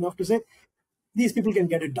trustworthy enough to say, these people can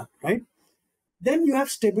get it done, right? Then you have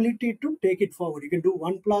stability to take it forward. You can do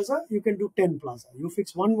one plaza, you can do 10 plaza. You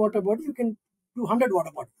fix one water body, you can do 100 water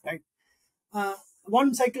body, right?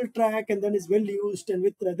 One cycle track, and then is well used, and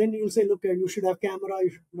with then you'll say, look, you should have camera,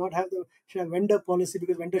 you should have vendor policy,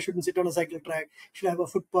 because vendors shouldn't sit on a cycle track, should have a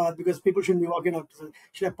footpath because people shouldn't be walking up,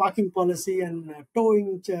 should have parking policy and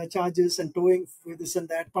towing charges and towing this and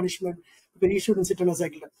that, punishment because he shouldn't sit on a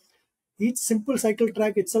cycle track. Each simple cycle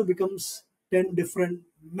track itself becomes 10 different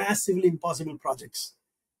massively impossible projects.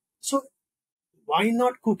 So why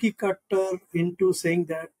not cookie cutter into saying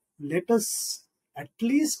that let us at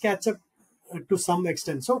least catch up to some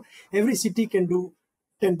extent. So every city can do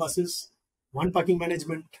 10 buses, one parking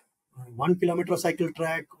management, 1 kilometer cycle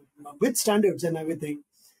track with standards and everything,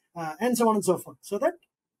 and so on and so forth. So that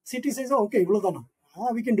city says, oh, okay,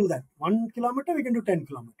 we can do that. 1 kilometer, we can do 10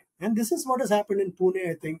 kilometer. And this is what has happened in Pune,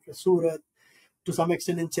 I think, Surat, to some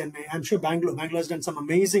extent in Chennai. I'm sure Bangalore has done some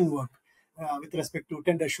amazing work with respect to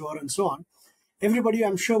tender shore and so on. Everybody,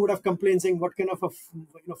 I'm sure, would have complained saying, what kind of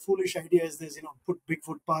a foolish idea is this? Put big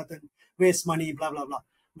footpath and waste money, blah blah blah.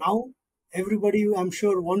 Now everybody, I'm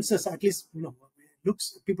sure, wants us at least.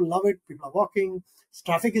 Looks, people love it. People are walking.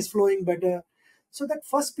 Traffic is flowing better. So that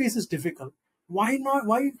first piece is difficult. Why not?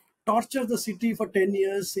 Why torture the city for 10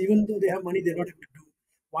 years, even though they have money they're not able to do?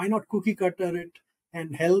 Why not cookie cutter it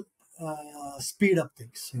and help speed up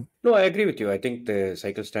things? No, I agree with you. I think the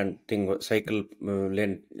cycle stand thing, cycle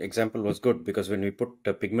lane example was good because when we put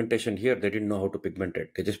pigmentation here, they didn't know how to pigment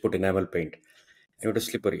it. They just put enamel paint. And it was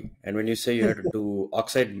slippery. And when you say you had to do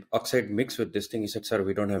oxide mix with this thing, he said, "Sir,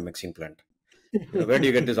 we don't have mixing plant." Where do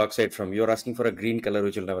you get this oxide from? You're asking for a green color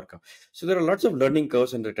which will never come. So there are lots of learning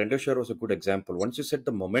curves, and the tender share was a good example. Once you set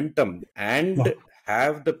the momentum and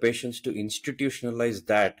have the patience to institutionalize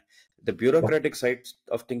that, the bureaucratic side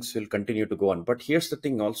of things will continue to go on. But here's the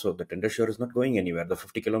thing also, the tender share is not going anywhere. The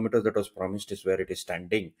 50 kilometers that was promised is where it is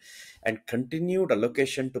standing. And continued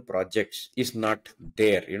allocation to projects is not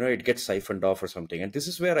there. It gets siphoned off or something. And this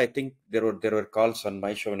is where I think there were calls on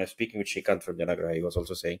my show when I was speaking with Shrikant from Janagra. He was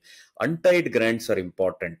also saying untied grants are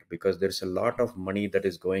important because there's a lot of money that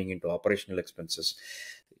is going into operational expenses.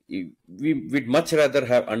 We'd much rather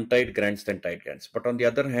have untied grants than tied grants. But on the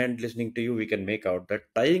other hand, listening to you, we can make out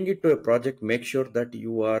that tying it to a project, make sure that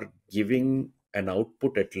you are giving an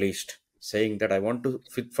output at least, saying that I want to,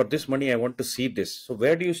 for this money, I want to see this. So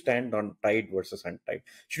where do you stand on tied versus untied?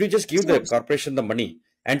 Should you just give the corporation the money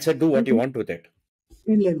and say, do what you want with it?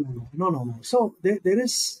 No. So there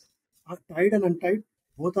is tied and untied.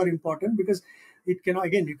 Both are important because it cannot,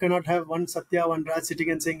 again, you cannot have one Sathya, one Raj sitting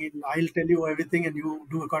and saying, I'll tell you everything and you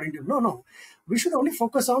do according to. No. We should only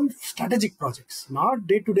focus on strategic projects, not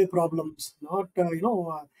day-to-day problems, not,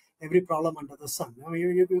 every problem under the sun. I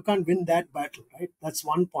mean, you can't win that battle, right? That's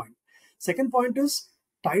one point. Second point is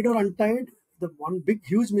tied or untied. The one big,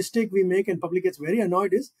 huge mistake we make and public gets very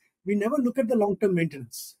annoyed is we never look at the long-term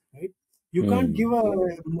maintenance, right? You can't give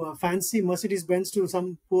a fancy Mercedes-Benz to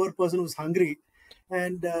some poor person who's hungry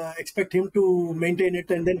and expect him to maintain it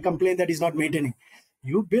and then complain that he's not maintaining.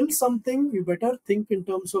 You build something, you better think in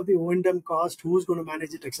terms of the O&M cost, who's going to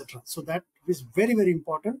manage it, etc. So that is very, very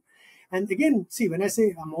important. And again, see, when I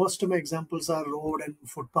say most of my examples are road and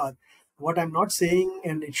footpath, what I'm not saying,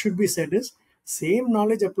 and it should be said, is same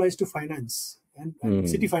knowledge applies to finance and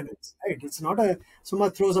city finance, right? It's not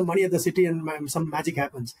someone throws some money at the city and some magic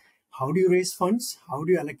happens. How do you raise funds? How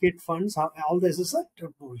do you allocate funds? All this is a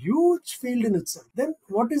huge field in itself. Then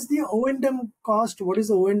what is the O&M cost? What is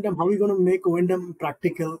the O&M? How are you going to make O&M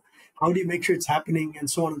practical? How do you make sure it's happening? And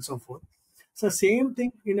so on and so forth. So same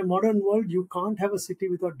thing in a modern world, you can't have a city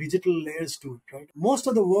without digital layers to it, right? Most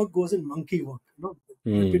of the work goes in monkey work,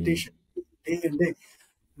 repetition, day and day.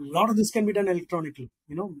 A lot of this can be done electronically.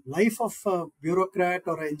 Life of a bureaucrat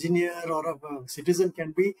or an engineer or a citizen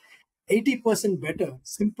can be 80% better,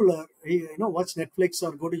 simpler, watch Netflix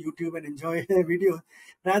or go to YouTube and enjoy a video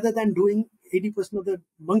rather than doing 80% of the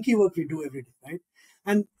monkey work we do every day, right?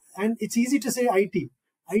 And it's easy to say IT.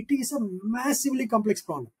 IT is a massively complex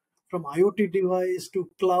problem. From IoT device to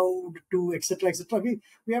cloud to etc. etc.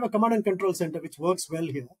 We have a command and control center which works well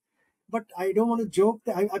here. But I don't want to joke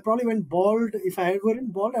that I probably went bald. If I had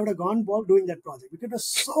been bald, I would have gone bald doing that project because it was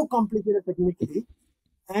so complicated technically.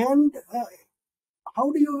 And how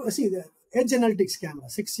do you see the edge analytics camera?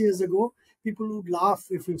 6 years ago, people would laugh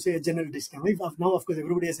if you say edge analytics camera. Now, of course,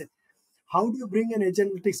 everybody has said, how do you bring an edge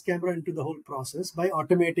analytics camera into the whole process? By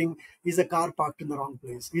automating, is a car parked in the wrong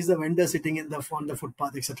place? Is the vendor sitting on the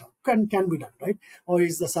footpath, etc.? Can be done, right? Or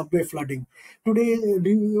is the subway flooding? Today,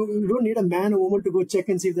 you don't need a man or woman to go check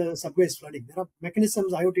and see if the subway is flooding. There are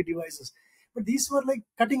mechanisms, IoT devices. But these were like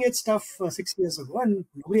cutting edge stuff 6 years ago, and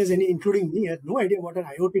nobody has including me, had no idea what an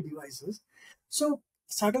IoT device is. So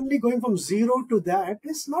suddenly going from zero to that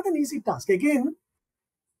is not an easy task. Again,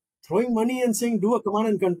 throwing money and saying do a command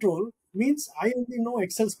and control means I only know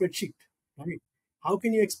Excel spreadsheet, right? How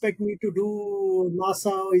can you expect me to do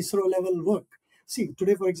NASA or ISRO level work? See,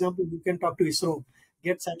 today, for example, you can talk to ISRO,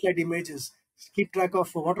 get satellite images, keep track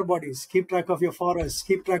of water bodies, keep track of your forests,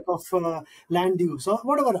 keep track of land use or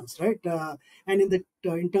whatever else, right? And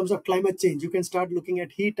in terms of climate change, you can start looking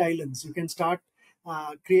at heat islands. You can start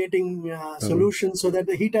creating solutions so that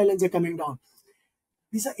the heat islands are coming down.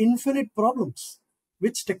 These are infinite problems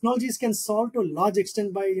which technologies can solve to a large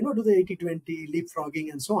extent by, do the 80-20,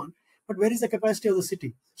 leapfrogging and so on. but where is the capacity of the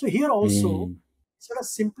city? So here also, Mm. instead of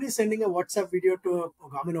simply sending a WhatsApp video to a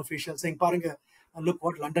government official saying, "Paranga, look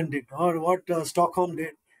what London did or what Stockholm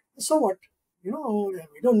did," so what? We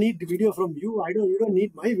don't need the video from you. I don't. You don't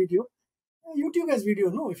need my video. YouTube has video.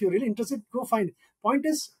 No, if you're really interested, go find it. Point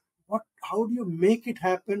is, what? How do you make it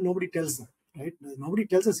happen? Nobody tells them, right? Nobody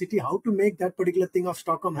tells a city how to make that particular thing of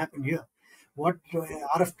Stockholm happen here. What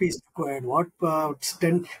RFP is required?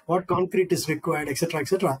 What concrete is required, etc.,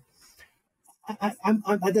 etc. I'm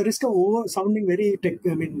at the risk of over sounding very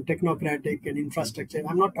technocratic and infrastructure.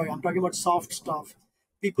 I'm not talking. I'm talking about soft stuff.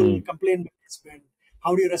 People Mm. complain management.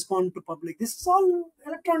 How do you respond to public? This is all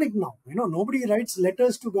electronic now. Nobody writes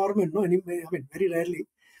letters to government. No, anyway, very rarely.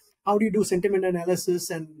 How do you do sentiment analysis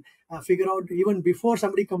and figure out even before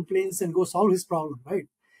somebody complains and go solve his problem, right?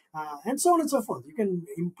 And so on and so forth. You can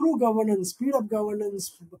improve governance, speed up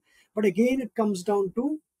governance, but again, it comes down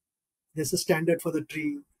to there's a standard for the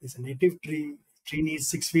tree. There's a native tree. Tree needs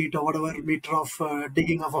 6 feet or whatever meter of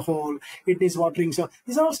digging of a hole. It needs watering. So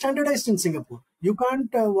these are all standardized in Singapore. You can't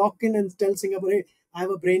walk in and tell Singapore, "Hey, I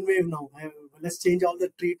have a brainwave now. Let's change all the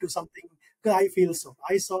tree to something." Because I feel so.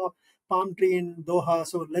 I saw palm tree in Doha,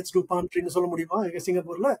 so let's do palm tree in Singapore.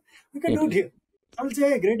 We can do it here. I will say,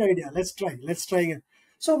 "Hey, great idea. Let's try. Let's try again."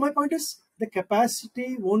 So my point is, the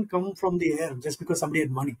capacity won't come from the air just because somebody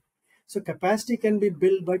had money. So capacity can be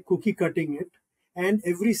built by cookie cutting it, and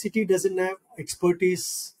every city doesn't have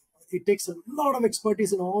expertise. It takes a lot of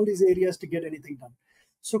expertise in all these areas to get anything done.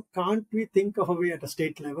 So can't we think of a way at a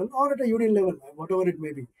state level or at a union level, whatever it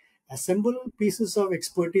may be, assemble pieces of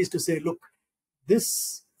expertise to say, look,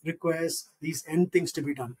 this requires these end things to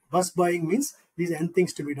be done. Bus buying means these end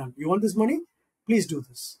things to be done. You want this money? Please do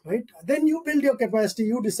this, right? Then you build your capacity.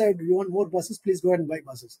 You decide you want more buses. Please go ahead and buy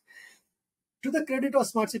buses. To the credit of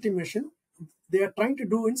Smart City Mission, they are trying to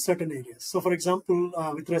do in certain areas. So, for example,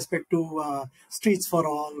 with respect to streets for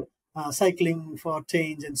all, cycling for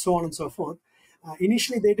change, and so on and so forth.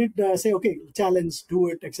 Initially, they did say, "Okay, challenge, do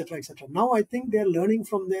it, etc., etc." Now, I think they are learning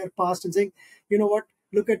from their past and saying, "You know what?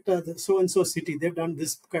 Look at the so and so city. They've done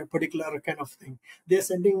this particular kind of thing. They're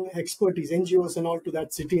sending expertise, NGOs, and all to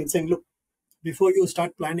that city and saying, look, before you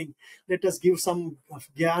start planning, let us give some of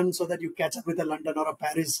gyan so that you catch up with a London or a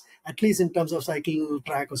Paris, at least in terms of cycle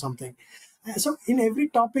track or something." So in every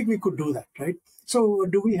topic, we could do that, right? So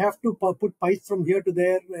do we have to put pipes from here to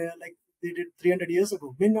there like they did 300 years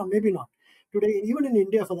ago? Maybe not. Today, even in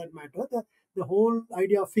India for that matter, the whole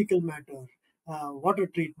idea of fecal matter, water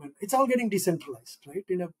treatment, it's all getting decentralized, right?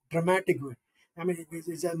 In a dramatic way. I mean,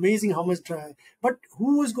 it's amazing how much. But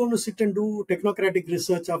who is going to sit and do technocratic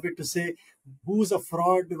research of it to say who's a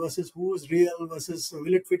fraud versus who's real versus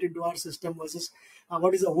will it fit into our system versus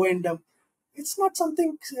what is a O&M? It's not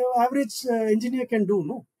something average engineer can do,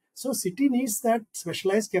 no. So city needs that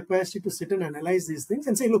specialized capacity to sit and analyze these things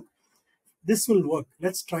and say, look, this will work.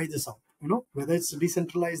 Let's try this out. Whether it's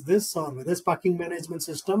decentralized this or whether it's parking management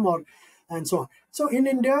system or and so on. So in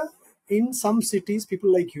India, in some cities,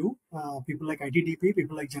 people like you, people like ITDP,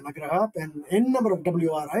 people like Janagraha, and n number of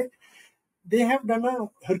WRI, they have done a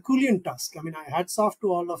Herculean task. I mean, I hats off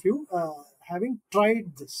to all of you having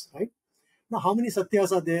tried this, right? Now, how many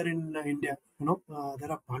Satyas are there in India?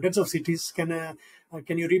 There are hundreds of cities. Can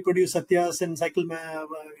you reproduce Satyas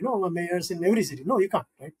and mayors in every city? No, you can't,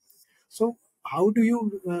 right? So, how do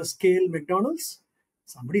you scale McDonald's?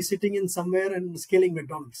 Somebody sitting in somewhere and scaling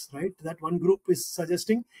McDonald's, right? That one group is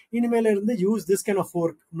suggesting, they use this kind of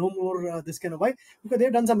fork, no more this kind of why? Because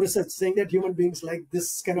they've done some research saying that human beings like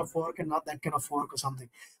this kind of fork and not that kind of fork or something.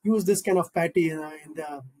 Use this kind of patty in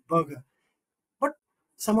the burger, but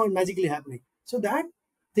somehow magically happening. So that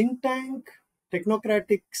think tank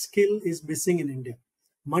technocratic skill is missing in India.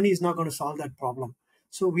 Money is not going to solve that problem.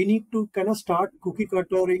 So we need to kind of start cookie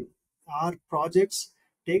cuttering our projects,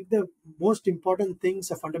 take the most important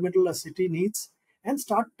things a fundamental a city needs, and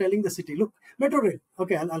start telling the city, look, metro rail.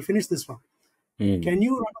 Okay, I'll finish this one. Mm. Can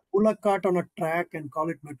you run a pull cart on a track and call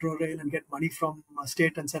it metro rail and get money from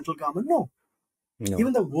state and central government? No. No.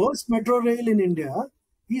 Even the worst metro rail in India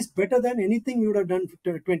is better than anything we would have done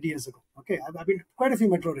 20 years ago. Okay, I've been to quite a few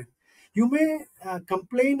metro rail. You may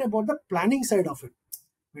complain about the planning side of it.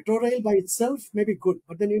 Metro rail by itself may be good,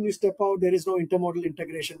 but then when you step out, there is no intermodal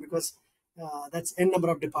integration because that's n number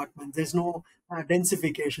of departments. There's no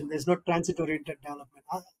densification. There's no transit-oriented development.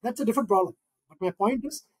 That's a different problem. But my point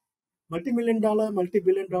is, multi-million dollar,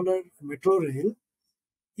 multi-billion dollar metro rail,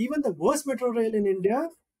 even the worst metro rail in India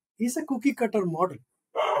is a cookie cutter model,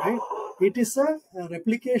 right? It is a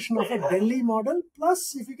replication of a Delhi model.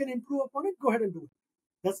 Plus, if you can improve upon it, go ahead and do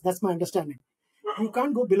it. That's my understanding. You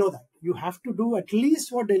can't go below that. You have to do at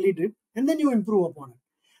least what Delhi did, and then you improve upon it.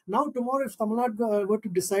 Now, tomorrow, if Tamil Nadu were to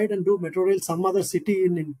decide and do metro rail some other city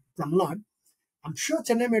in Tamil Nadu, I'm sure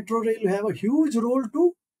Chennai Metro Rail will have a huge role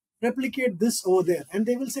to replicate this over there. And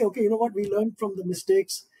they will say, okay, you know what, we learned from the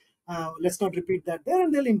mistakes. Let's not repeat that there,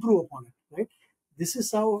 and they'll improve upon it, right? This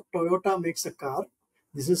is how Toyota makes a car.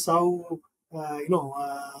 This is how,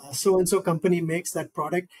 so-and-so company makes that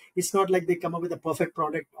product. It's not like they come up with a perfect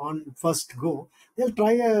product on first go. They'll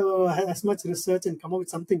try as much research and come up with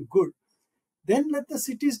something good. Then let the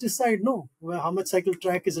cities decide, no, how much cycle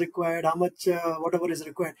track is required, how much whatever is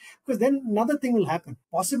required. Because then another thing will happen.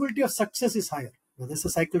 Possibility of success is higher. Whether it's a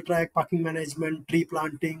cycle track, parking management, tree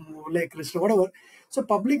planting, lake restore, whatever. So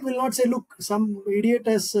public will not say, look, some idiot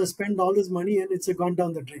has spent all this money and it's gone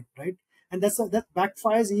down the drain, right? And that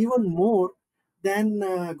backfires even more than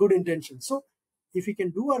good intentions. So if we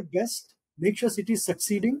can do our best, make sure cities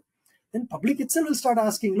succeeding, then public itself will start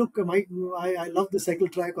asking, look, I love the cycle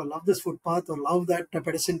track or love this footpath or love that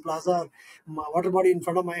pedestrian plaza, or water body in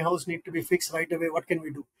front of my house need to be fixed right away. What can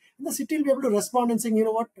we do? And the city will be able to respond and saying, you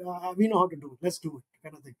know what, we know how to do it. Let's do it,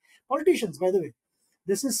 kind of thing. Politicians, by the way,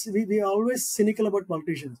 we are always cynical about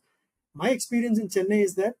politicians. My experience in Chennai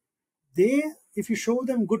is that if you show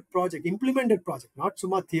them good project, implemented project, not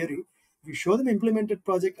Suma theory, if you show them implemented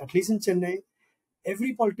project, at least in Chennai,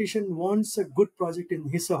 every politician wants a good project in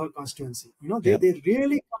his or her constituency. They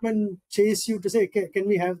really come and chase you to say, can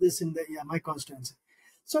we have this in my constituency?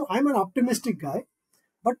 So I'm an optimistic guy,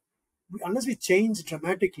 but unless we change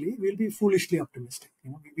dramatically, we'll be foolishly optimistic.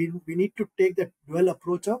 We need to take that dual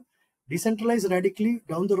approach of decentralize radically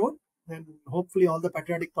down the road, and hopefully all the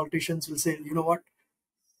patriotic politicians will say, you know what,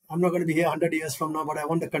 I'm not going to be here 100 years from now, but I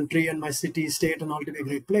want the country and my city, state and all to be a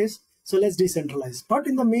great place. So let's decentralize. But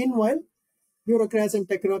in the meanwhile, bureaucrats and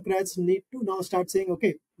technocrats need to now start saying,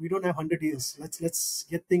 okay, we don't have 100 years. Let's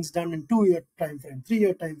get things done in 2-year time frame,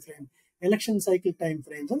 3-year time frame, election cycle time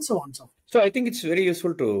frames, and so on and so forth. So I think it's very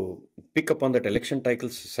useful to pick up on that election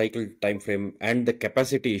cycle time frame and the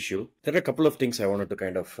capacity issue. There are a couple of things I wanted to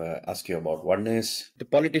kind of ask you about. One is the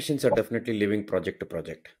politicians are definitely living project to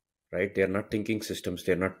project, right? They are not thinking systems.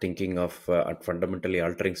 They are not thinking of fundamentally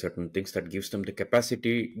altering certain things. That gives them the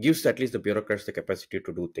capacity, gives at least the bureaucrats the capacity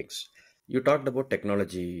to do things. You talked about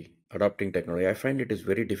technology, adopting technology. I find it is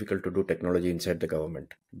very difficult to do technology inside the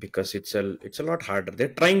government because it's a lot harder. They're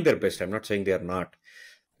trying their best. I'm not saying they are not,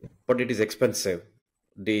 but it is expensive.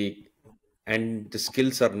 And the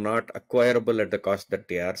skills are not acquirable at the cost that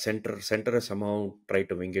they are. Center has somehow tried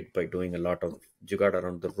to wing it by doing a lot of jugaad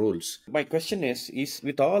around the rules. My question is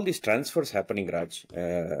with all these transfers happening, Raj,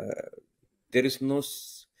 there is no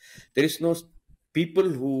people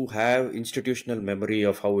who have institutional memory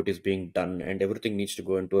of how it is being done, and everything needs to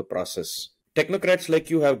go into a process. Technocrats like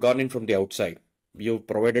you have gone in from the outside. You've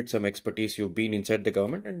provided some expertise. You've been inside the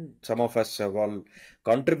government, and some of us have all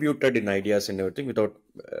contributed in ideas and everything without,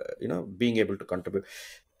 being able to contribute.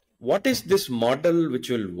 What is this model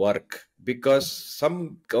which will work? Because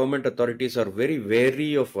some government authorities are very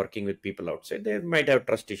wary of working with people outside. They might have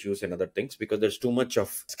trust issues and other things because there's too much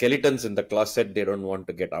of skeletons in the closet they don't want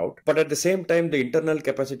to get out. But at the same time, the internal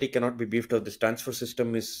capacity cannot be beefed up. This transfer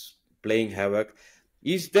system is playing havoc.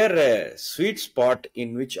 Is there a sweet spot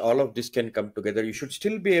in which all of this can come together? You should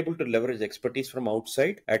still be able to leverage expertise from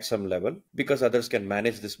outside at some level because others can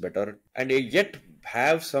manage this better, and yet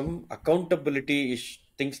have some accountability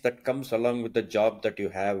things that comes along with the job that you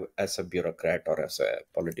have as a bureaucrat or as a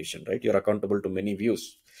politician, right? You're accountable to many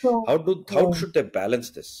views. So, how should they balance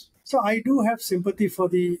this? So I do have sympathy for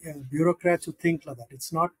the bureaucrats who think like that.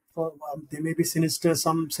 It's not for they may be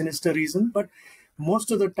some sinister reason, but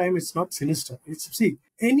most of the time it's not sinister. It's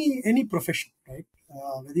any profession, right?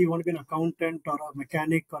 Whether you want to be an accountant or a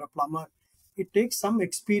mechanic or a plumber, it takes some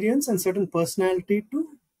experience and certain personality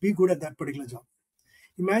to be good at that particular job.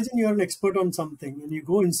 Imagine you're an expert on something and you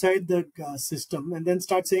go inside the system and then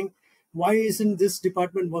start saying, why isn't this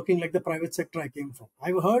department working like the private sector I came from?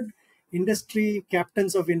 I've heard industry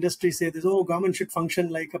captains of industry say this, government should function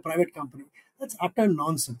like a private company. That's utter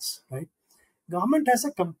nonsense, right? Government has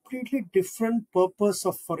a completely different purpose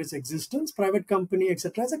for its existence. Private company,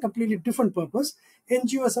 etc., has a completely different purpose.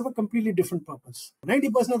 NGOs have a completely different purpose.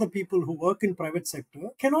 90% of the people who work in private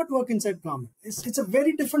sector cannot work inside government. It's a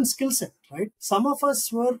very different skill set, right? Some of us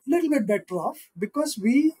were a little bit better off because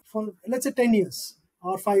for let's say 10 years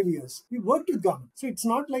or 5 years, we worked with government. So it's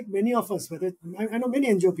not like many of us, I know many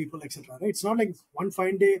NGO people, etc., right? It's not like one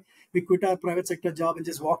fine day we quit our private sector job and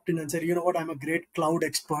just walked in and said, you know what, I'm a great cloud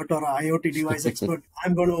expert or an IoT device expert.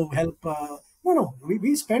 I'm going to help. No.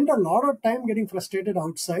 We spent a lot of time getting frustrated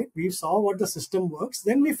outside. We saw what the system works.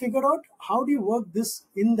 Then we figured out how do you work this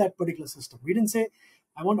in that particular system. We didn't say,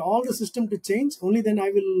 I want all the system to change, only then I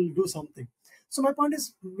will do something. So my point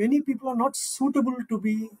is, many people are not suitable to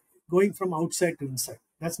be going from outside to inside.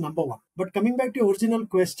 That's number one. But coming back to your original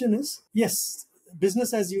question is, yes,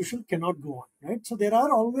 business as usual cannot go on, right? So there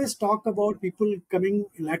are always talk about people coming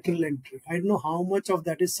lateral entry. I don't know how much of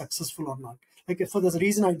that is successful or not. Like for the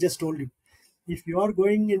reason I just told you, if you are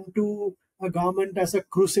going into a government as a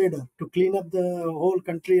crusader to clean up the whole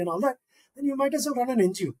country and all that, then you might as well run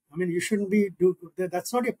an NGO. I mean, you shouldn't be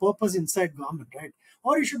that's not your purpose inside government, right?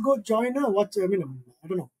 Or you should go join I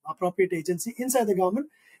don't know, appropriate agency inside the government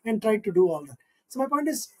and try to do all that. So my point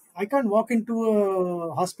is, I can't walk into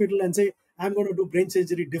a hospital and say I'm going to do brain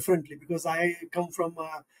surgery differently because I come from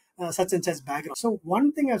such and such background. So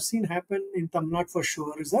one thing I've seen happen in Tamil Nadu for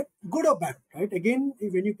sure is that, good or bad, right? Again,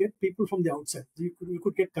 when you get people from the outside, you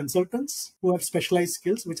could get consultants who have specialized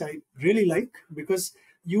skills, which I really like, because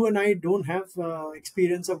you and I don't have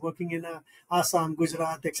experience of working in Assam,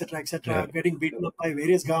 Gujarat, etc., getting beaten up by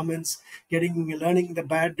various governments, learning the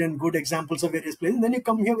bad and good examples of various places. And then you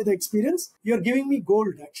come here with the experience. You're giving me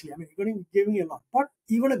gold, actually. I mean, you're giving me a lot. But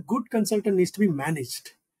even a good consultant needs to be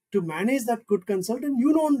managed. To manage that good consultant,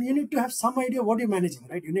 you need to have some idea what you're managing,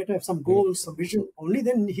 right? You need to have some goals, some vision. Only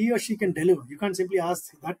then he or she can deliver. You can't simply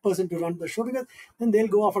ask that person to run the show, because then they'll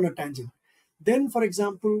go off on a tangent. Then, for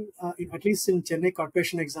example, at least in Chennai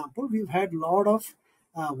Corporation example, we've had a lot of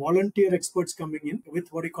volunteer experts coming in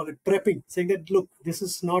with what you call it prepping, saying that, look, this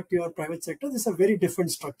is not your private sector, this is a very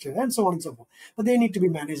different structure, and so on and so forth. But they need to be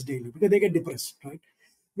managed daily because they get depressed, right?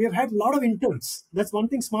 We have had a lot of interns. That's one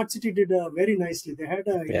thing Smart City did very nicely. They had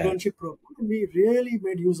an internship program, and we really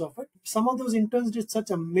made use of it. Some of those interns did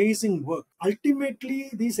such amazing work.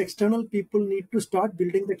 Ultimately, these external people need to start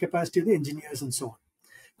building the capacity of the engineers and so on.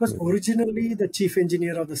 Because originally, the chief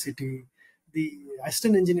engineer of the city, the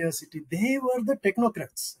assistant engineer of the city, they were the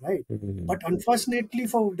technocrats, right? But unfortunately,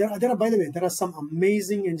 by the way, there are some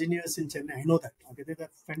amazing engineers in Chennai. I know that. Okay, they're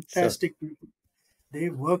fantastic people. They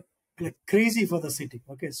work like crazy for the city.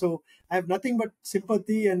 Okay, so I have nothing but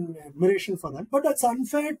sympathy and admiration for them. But that's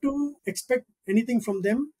unfair to expect anything from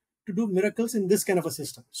them to do miracles in this kind of a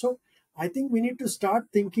system. So I think we need to start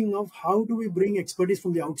thinking of how do we bring expertise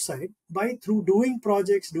from the outside through doing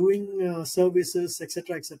projects, doing services,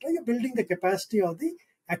 etc., etc. You're building the capacity of the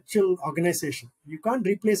actual organization. You can't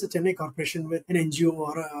replace a Chennai corporation with an NGO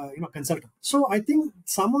or a consultant. So I think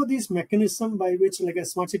some of these mechanisms by which, like a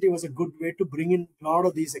Smart City, was a good way to bring in a lot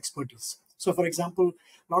of these expertise. So, for example,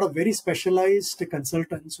 a lot of very specialized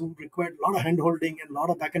consultants who required a lot of hand-holding and a lot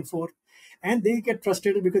of back and forth, and they get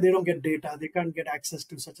frustrated because they don't get data, they can't get access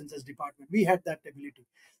to such and such department. We had that ability.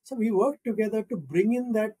 So we worked together to bring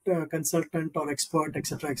in that consultant or expert,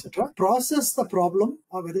 etc., etc., process the problem,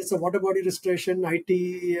 whether it's a water body restoration,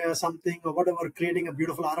 IT something, or whatever, creating a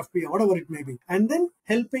beautiful RFP or whatever it may be, and then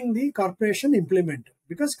helping the corporation implement it.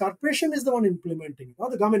 Because corporation is the one implementing it, or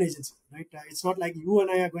the government agency, right? It's not like you and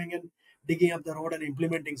I are going and digging up the road and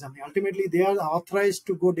implementing something. Ultimately, they are authorized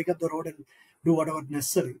to go dig up the road and do whatever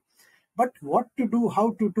necessary. But what to do,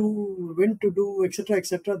 how to do, when to do,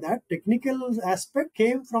 etc., that technical aspect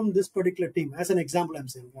came from this particular team. As an example, I'm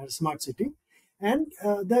saying Smart City. And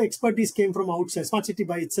the expertise came from outside. Smart City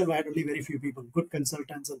by itself had only very few people, good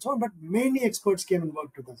consultants and so on, but many experts came and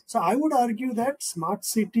worked with us. So I would argue that Smart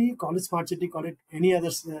City, call it any other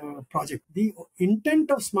project. The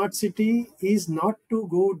intent of Smart City is not to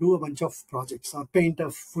go do a bunch of projects or paint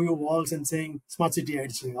a few walls and saying Smart City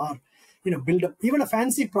or build up even a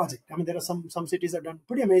fancy project. I mean, there are some cities that have done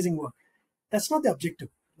pretty amazing work. That's not the objective.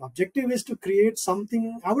 The objective is to create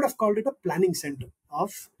something. I would have called it a planning center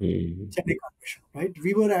of Chennai Corporation, right?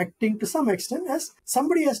 We were acting to some extent as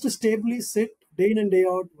somebody has to stably sit day in and day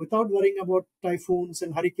out without worrying about typhoons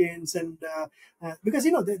and hurricanes, and because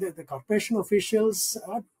the corporation officials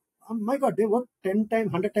are, oh my God, they work 10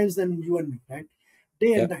 times, 100 times than you and me, right?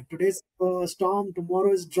 Day and night. Today's storm,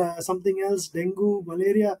 tomorrow is something else, dengue,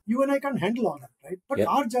 malaria. You and I can't handle all that, right? But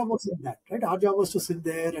our job wasn't that, right? Our job was to sit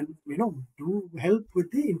there and, do help with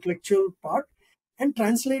the intellectual part and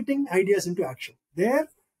translating ideas into action. There,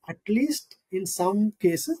 at least in some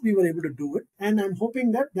cases, we were able to do it. And I'm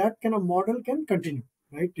hoping that kind of model can continue,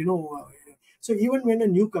 right? So even when a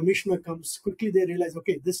new commissioner comes, quickly they realize,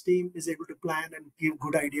 okay, this team is able to plan and give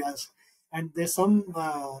good ideas. And there's some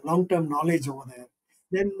long-term knowledge over there.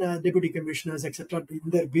 Then deputy commissioners, etc., in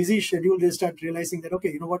their busy schedule, they start realizing that,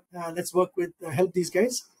 okay, you know what, let's work with, help these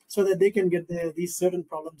guys so that they can get these certain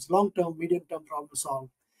problems, long-term, medium-term problems solved,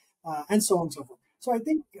 and so on and so forth. So I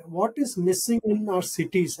think what is missing in our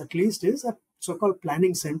cities, at least, is a so-called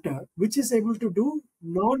planning center, which is able to do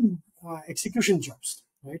non-execution jobs,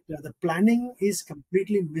 right? The planning is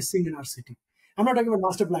completely missing in our city. I'm not talking about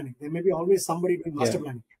master planning. There may be always somebody doing master Yeah.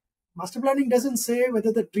 planning. Master planning doesn't say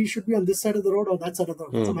whether the tree should be on this side of the road or that side of the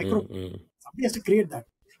road. That's a micro. Somebody has to create that.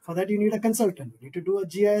 For that, you need a consultant. You need to do a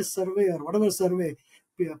GIS survey or whatever survey,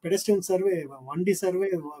 pedestrian survey, 1D survey,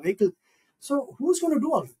 vehicle. So who's going to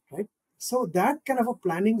do all that, right? So that kind of a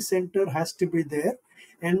planning center has to be there.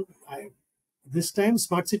 And this time,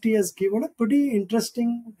 Smart City has given a pretty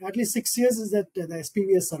interesting, at least 6 years is that the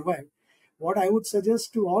SPV has survived. What I would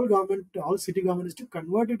suggest to all government, all city government is to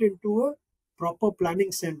convert it into a proper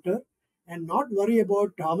planning center and not worry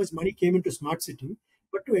about how much money came into Smart City,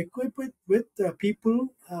 but to equip it with people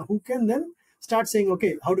who can then start saying,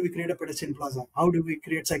 okay, how do we create a pedestrian plaza? How do we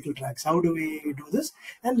create cycle tracks? How do we do this?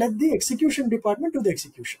 And let the execution department do the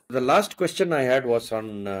execution. The last question I had was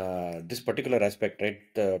on this particular aspect, right?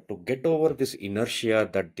 To get over this inertia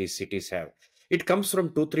that these cities have, it comes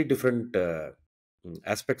from two, three different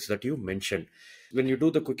aspects that you mentioned. When you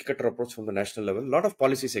do the cookie cutter approach from the national level, a lot of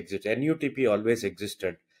policies exist. NUTP always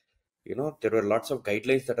existed. There were lots of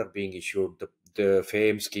guidelines that are being issued. The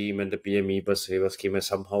FAME scheme and the PME bus saver scheme has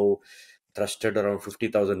somehow trusted around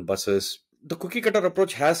 50,000 buses. The cookie cutter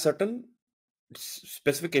approach has certain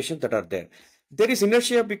specifications that are there. There is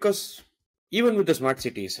inertia because even with the smart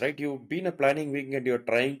cities, right? You've been a planning wing and you're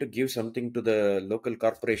trying to give something to the local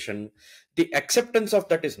corporation. The acceptance of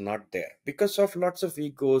that is not there because of lots of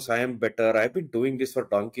egos. I am better. I've been doing this for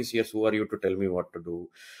donkeys years. Who are you to tell me what to do?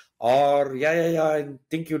 Or yeah, I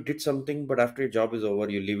think you did something, but after your job is over,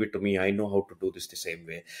 you leave it to me. I know how to do this the same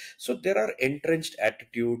way. So there are entrenched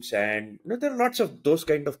attitudes, and there are lots of those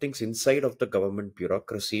kind of things inside of the government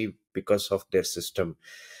bureaucracy because of their system,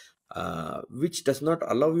 which does not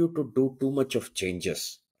allow you to do too much of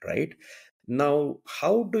changes, right? Now,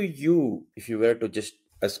 how do you, if you were to just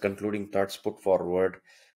as concluding thoughts put forward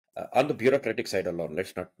on the bureaucratic side alone,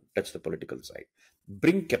 let's not touch the political side,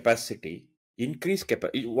 bring capacity, increase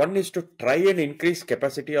capacity. One is to try and increase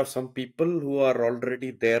capacity of some people who are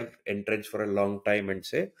already there entrenched for a long time and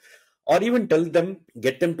say, or even tell them,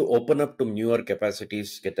 get them to open up to newer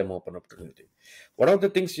capacities, get them open up to new things. One of the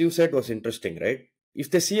things you said was interesting, right? If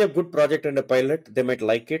they see a good project and a pilot, they might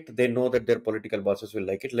like it. They know that their political bosses will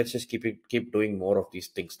like it. Let's just keep doing more of these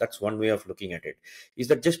things. That's one way of looking at it. Is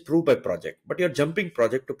that just prove by project? But you're jumping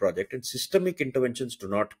project to project, and systemic interventions do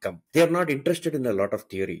not come. They are not interested in a lot of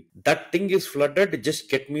theory. That thing is flooded. Just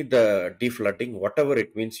get me the deflooding, whatever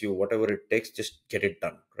it means. Whatever it takes, just get it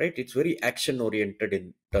done. Right? It's very action oriented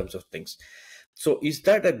in terms of things. So is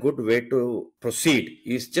that a good way to proceed?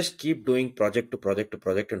 Is just keep doing project to project to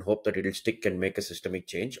project and hope that it will stick and make a systemic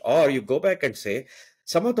change? Or you go back and say,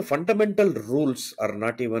 some of the fundamental rules are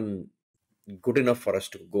not even good enough for us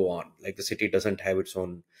to go on. Like the city doesn't have its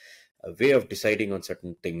own way of deciding on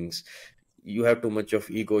certain things. You have too much of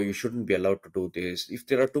ego. You shouldn't be allowed to do this. If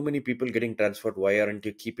there are too many people getting transferred, why aren't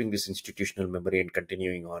you keeping this institutional memory and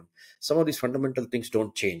continuing on? Some of these fundamental things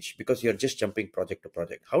don't change because you're just jumping project to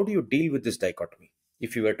project. How do you deal with this dichotomy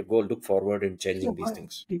if you were to go look forward in changing So these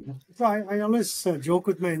things? I always joke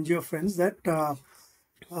with my NGO friends that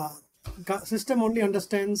system only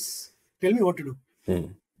understands, tell me what to do.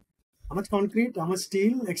 How much concrete, how much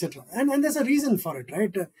steel, etc. And there's a reason for it,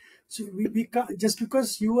 right? So we can't, just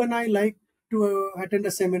because you and I like to attend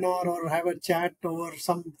a seminar or have a chat over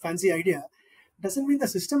some fancy idea, doesn't mean the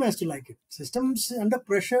system has to like it. Systems under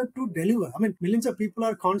pressure to deliver. I mean, millions of people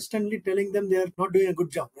are constantly telling them they are not doing a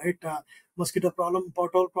good job, right? Mosquito problem,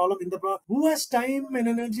 pothole problem, in the problem. Who has time and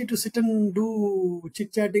energy to sit and do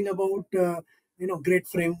chit-chatting about, great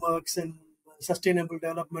frameworks and sustainable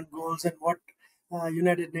development goals and what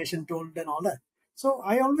United Nations told and all that. So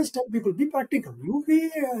I always tell people, be practical. You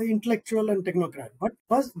be intellectual and technocrat. But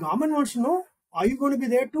first, government wants to know, are you going to be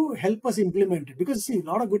there to help us implement it? Because see, a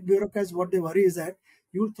lot of good bureaucrats, what they worry is that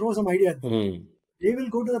you will throw some idea at them. They will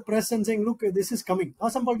go to the press and saying, look, this is coming.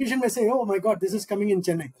 Or some politician may say, oh my God, this is coming in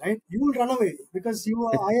Chennai, right? You will run away because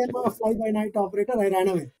I am a fly-by-night operator, I ran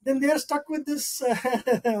away. Then they are stuck with this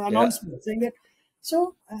announcement saying that.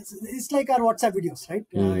 So it's like our WhatsApp videos, right?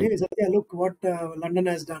 Hey, Sathya, look what London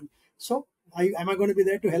has done. So am I going to be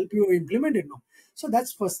there to help you implement it? No. So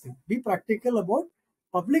that's first thing. Be practical about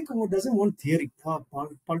public who doesn't want theory.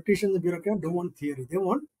 Politicians and bureaucrats don't want theory. They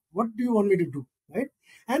want, what do you want me to do, right?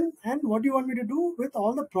 And what do you want me to do with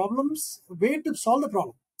all the problems? Way to solve the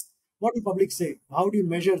problem. What do public say? How do you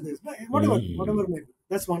measure this? Whatever may be.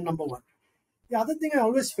 That's number one. The other thing I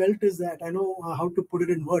always felt is that I know how to put it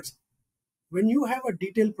in words. When you have a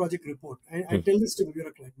detailed project report, I tell this to the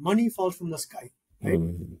bureaucrat, money falls from the sky, right?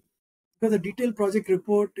 Because a detailed project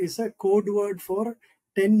report is a code word for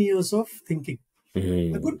 10 years of thinking.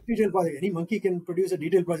 A good detailed project, any monkey can produce a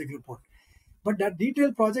detailed project report. But that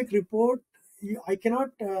detailed project report I cannot,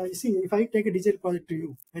 you see, if I take a detailed project to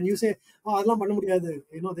you and you say, oh, அதெல்லாம் பண்ண முடியாது,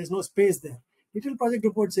 there's no space there. Detailed project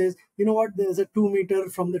report says, you know what, there's a 2 meter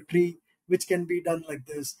from the tree, which can be done like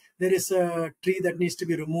this. There is a tree that needs to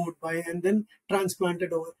be removed by and then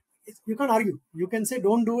transplanted over. You can't argue. You can say,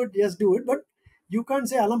 don't do it, yes, do it, but you can't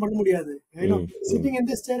say, அதெல்லாம் பண்ண முடியாது. Sitting in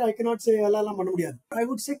this chair, I cannot say, அதெல்லாம் பண்ண முடியாது. I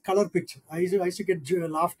would say color picture. I used to get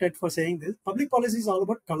laughed at for saying this. Public policy is all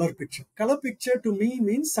about color picture. Color picture to me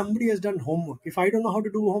means somebody has done homework. If I don't know how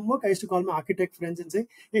to do homework, I used to call my architect friends and say,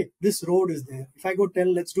 hey, this road is there. If I go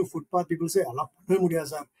tell, let's do footpath, people say, அதெல்லாம் பண்ண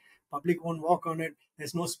முடியாது, sir. Public won't walk on it.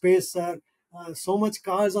 There's no space, sir. So much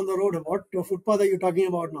cars on the road. What footpath are you talking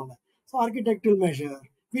about now? So architect will measure.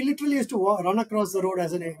 We literally used to run across the road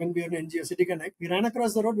when we were in NGO City Connect. We ran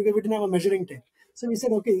across the road because we didn't have a measuring tape. So we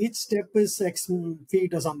said, okay, each step is X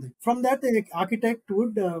feet or something. From that, the architect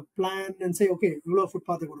would plan and say, okay,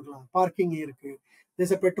 footpath, parking here.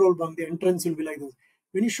 There's a petrol bunk. The entrance will be like this.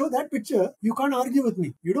 When you show that picture, you can't argue with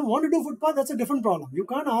me. You don't want to do footpath, that's a different problem. You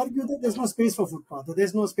can't argue that there's no space for footpath, or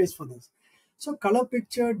there's no space for this. So color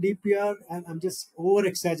picture, DPR, and I'm just over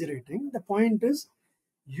exaggerating. The point is,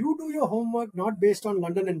 you do your homework not based on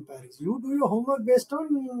London and Paris. You do your homework based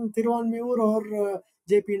on Thiruvanmiyur or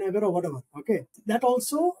JP Nagar or whatever. Okay.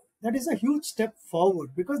 That is a huge step forward,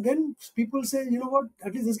 because then people say, you know what,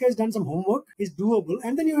 at least this guy's done some homework, is doable,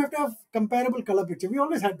 and then you have to have comparable color picture. We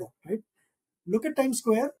always had that, right? Look at Times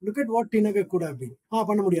Square, look at what T Nagar could have been.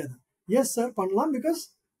 Panna mudiyadha. Yes, sir, pannalam, because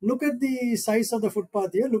look at the size of the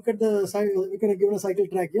footpath here, look at the size, you can give a cycle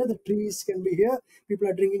track here, the trees can be here, people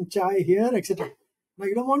are drinking chai here, etc. Now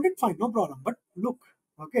you don't want it, fine, no problem. But look,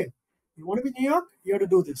 okay, you want to be New York, you have to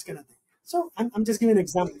do this kind of thing. So I'm just giving an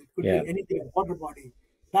example. It could be anything. Water body,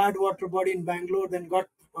 bad water body in Bangalore, then got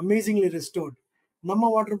amazingly restored. Namma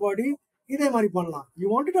water body, idhe mari pannalam. You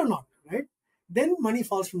want it or not, right? Then money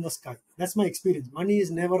falls from the sky. That's my experience. Money is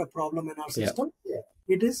never a problem in our system.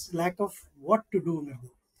 It is lack of what to do.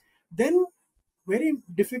 Then very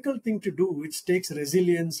difficult thing to do, which takes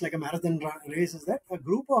resilience, like a marathon race, is that a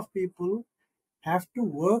group of people have to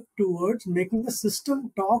work towards making the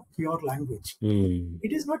system talk your language.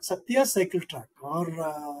 It is not Satya's cycle track or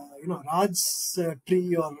Raj's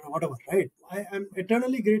tree or whatever, right? I am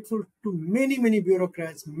eternally grateful to many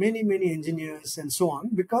bureaucrats, many engineers and so on,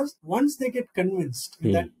 because once they get convinced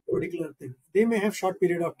in that particular thing, they may have short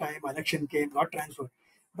period of time, election came, got transferred,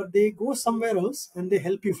 but they go somewhere else and they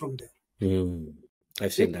help you from there.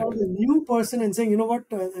 I've seen that. The new person and saying, you know what,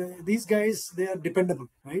 these guys, they are dependable,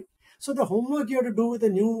 right? So the homework you have to do with the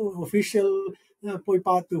new official,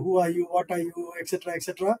 who are you, what are you,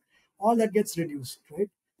 etc., all that gets reduced, right?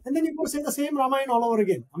 And then you go say the same Ramayana all over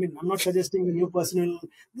again. I mean, I'm not suggesting the new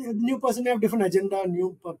person may have different agenda,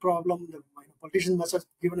 new problem. The politician must have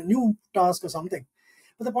given a new task or something.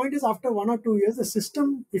 But the point is, after 1 or 2 years, the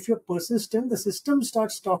system, if you're persistent, the system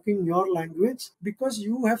starts talking your language, because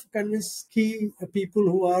you have convinced key people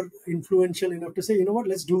who are influential enough to say, you know what,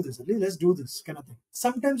 let's do this. At least let's do this kind of thing.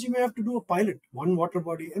 Sometimes you may have to do a pilot, one water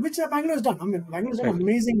body, which Bangalore has done. I mean, Bangalore has done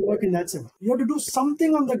amazing work in that sense. You have to do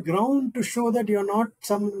something on the ground to show that you're not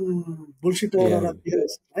some bullshitter or a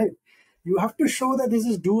theorist, right? You have to show that this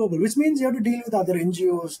is doable, which means you have to deal with other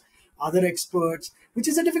NGOs, other experts, which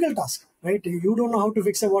is a difficult task, right? You don't know how to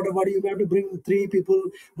fix a water body. You have to bring 3 people.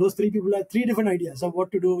 Those 3 people have 3 different ideas of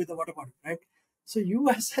what to do with the water body, right? So you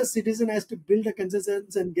as a citizen has to build a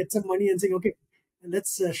consensus and get some money and say, okay,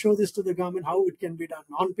 let's show this to the government, how it can be done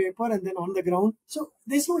on paper and then on the ground. So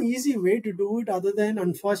there's no easy way to do it other than,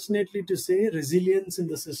 unfortunately, to say resilience in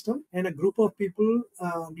the system. And a group of people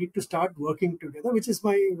need to start working together, which is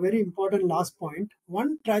my very important last point.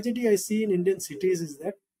 One tragedy I see in Indian cities is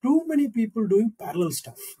that too many people doing parallel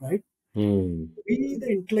stuff, right? We, the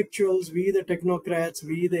intellectuals, we, the technocrats,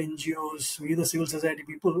 we, the NGOs, we, the civil society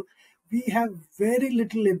people, we have very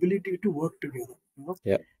little ability to work together.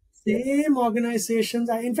 Same organizations.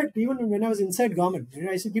 In fact, even when I was inside government,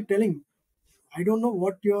 I used to keep telling, I don't know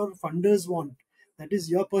what your funders want. That is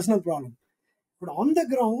your personal problem. But on the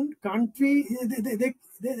ground, can't we?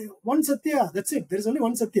 They one Satya. That's it. There is only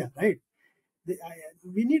one Satya, right?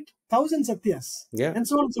 We need 1,000 Satyas, and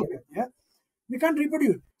so on and so forth. Yeah, we can't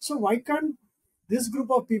reproduce. So why can't this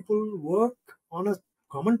group of people work on a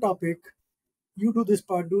common topic? You do this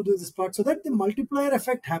part, so that the multiplier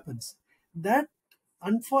effect happens. That,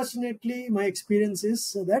 unfortunately, my experience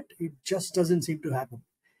is that it just doesn't seem to happen.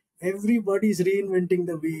 Everybody's reinventing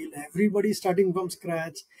the wheel. Everybody's starting from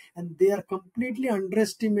scratch, and they are completely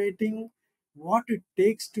underestimating what it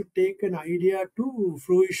takes to take an idea to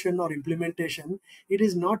fruition or implementation. It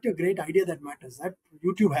is not a great idea that matters. That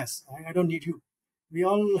YouTube has. I don't need you. We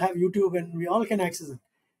all have YouTube and we all can access it.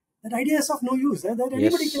 That idea is of no use. That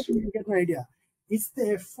anybody can Yes. get an idea. It's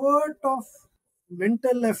the effort of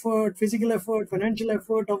mental effort, physical effort, financial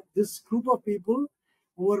effort of this group of people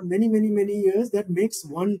over many, many, many years that makes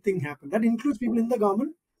one thing happen. That includes people in the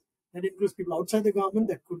government, that includes people outside the government,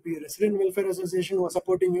 that could be a resident welfare association who are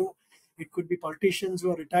supporting you, it could be politicians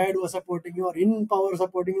who are retired who are supporting you, or in power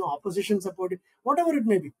supporting you, opposition supporting, whatever it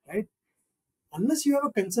may be, right? Unless you have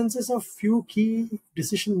a consensus of few key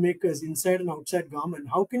decision makers inside and outside government,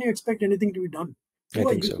 how can you expect anything to be done? I Who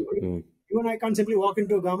are think you? so. You and I can't simply walk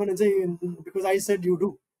into a government and say, because I said you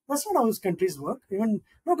do. That's not how countries work. Even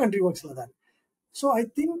no country works like that. So I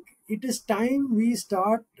think it is time we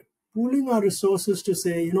start pooling our resources to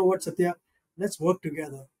say, you know what, Satya, let's work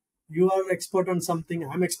together. You are expert on something,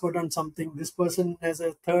 I'm expert on something, this person has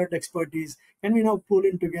a third expertise. Can we now pool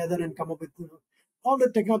in together and come up with all the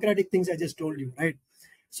technocratic things I just told you, right?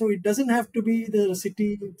 So it doesn't have to be the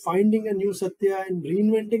city finding a new Satya and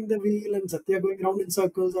reinventing the wheel and Satya going around in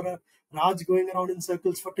circles, or a Raj going around in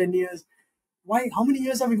circles for 10 years. Why? How many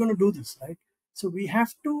years are we going to do this, right? So we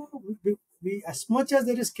have to, as much as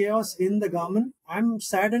there is chaos in the government, I'm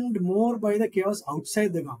saddened more by the chaos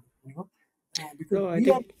outside the government, because No, I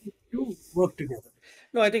we are think to work together.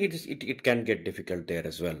 no, I think it can get difficult there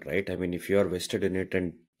as well, right? I mean, if you are vested in it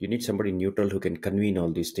and you need somebody neutral who can convene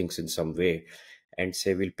all these things in some way and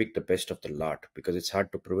say we'll pick the best of the lot, because it's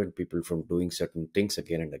hard to prevent people from doing certain things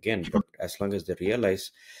again and again. But as long as they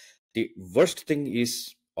realize the worst thing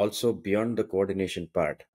is also beyond the coordination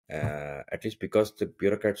part. At least because the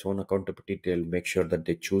bureaucrats own accountability, they'll make sure that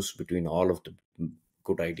they choose between all of the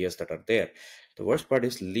good ideas that are there. The worst part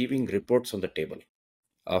is leaving reports on the table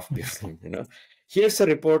of Yes. people, here's a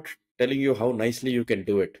report telling you how nicely you can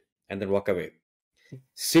do it, and then walk away.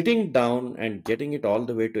 Sitting down and getting it all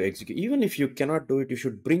the way to execute, even if you cannot do it, you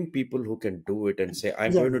should bring people who can do it and say,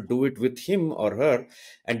 I'm going to Exactly. do it with him or her,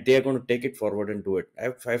 and they're going to take it forward and do it.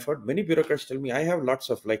 I've heard many bureaucrats tell me, I have lots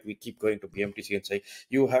of, like, we keep going to BMTC and say,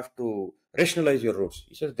 you have to rationalize your routes.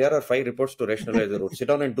 He says, there are 5 reports to rationalize the route. Sit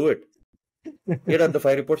down and do it. Here are the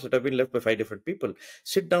 5 reports that have been left by 5 different people.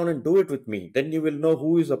 Sit down and do it with me. Then you will know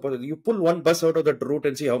who is opposite. You pull one bus out of that route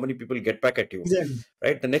and see how many people get back at you. Exactly.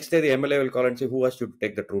 Right? The next day, the MLA will call and say, who asked you to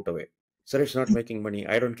take that route away? Sir, it's not making money.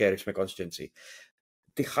 I don't care. It's my constituency.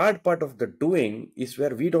 The hard part of the doing is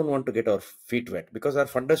where we don't want to get our feet wet, because our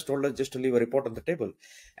funders told us just to leave a report on the table.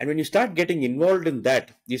 And when you start getting involved in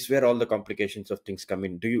that, is where all the complications of things come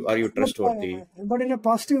in. Are you trustworthy? But in a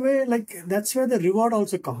positive way, like that's where the reward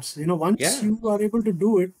also comes. Once Yeah, you are able to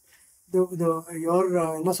do it,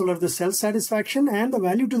 the self satisfaction and the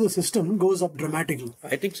value to the system goes up dramatically.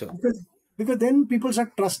 I think so. Because then people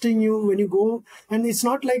start trusting you when you go, and it's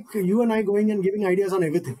not like you and I going and giving ideas on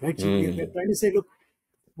everything, right? So we're trying to say, look,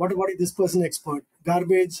 what is this person expert?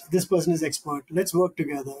 Garbage, this person is expert. Let's work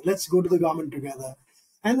together. Let's go to the government together.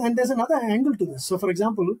 And there's another angle to this. So, for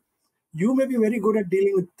example, you may be very good at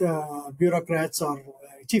dealing with bureaucrats or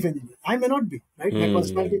chief engineer. I may not be, right? My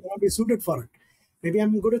personality may not be suited for it. Maybe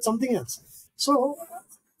I'm good at something else. So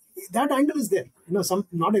that angle is there.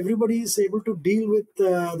 Not everybody is able to deal with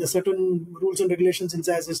the certain rules and regulations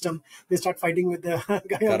inside a system. They start fighting with the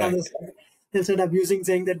guy on the other Correct. side. They'll start abusing,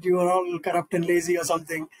 saying that you are all corrupt and lazy or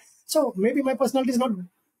something. So maybe my personality is not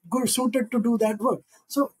good suited to do that work.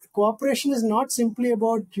 So cooperation is not simply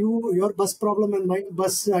about your bus problem and my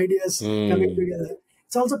bus ideas coming Hmm. together.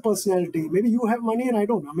 It's also personality. Maybe you have money and I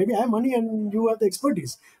don't. Maybe I have money and you have the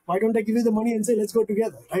expertise. Why don't I give you the money and say let's go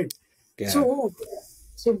together, right? Yeah. So,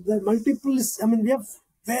 so the multiple is, we have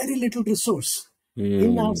very little resource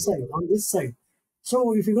in our Hmm. side, on this side.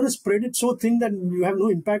 So if you're going to spread it so thin that you have no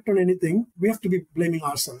impact on anything, we have to be blaming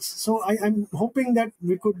ourselves. So I'm hoping that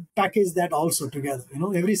we could package that also together.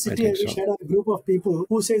 Every I city, think every so. share a group of people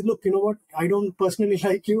who says, look, you know what, I don't personally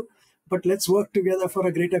like you, but let's work together for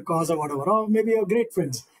a greater cause or whatever. Or maybe you're great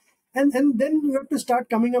friends. And then you have to start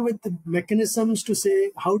coming up with the mechanisms to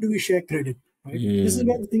say, how do we share credit? Right? This is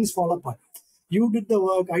where Hmm. things fall apart. You did the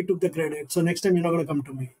work, I took the credit, so next time you're not going to come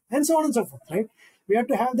to me, and so on and so forth, right? We have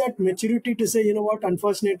to have that maturity to say, you know what,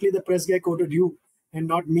 unfortunately, the press guy quoted you and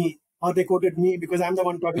not me, or they quoted me because I'm the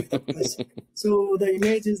one talking to the press. So the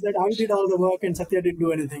image is that I did all the work and Satya didn't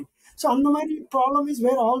do anything. So Annamari problem is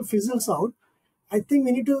where all fizzles out. I think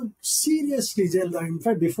we need to seriously, Zelda. In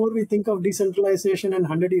fact, before we think of decentralization in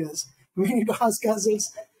 100 years, we need to ask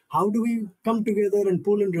ourselves, how do we come together and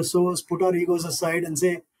pool in resource, put our egos aside and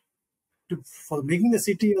say, for making the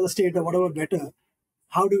city or the state or whatever better,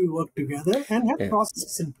 how do we work together and have Yeah.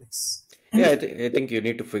 processes in place? Yeah, I think you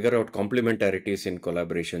need to figure out complementarities in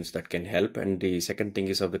collaborations that can help. And the second thing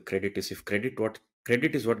is of the credit is, if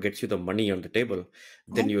credit is what gets you the money on the table,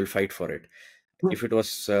 then you will fight for it. If it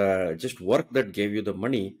was just work that gave you the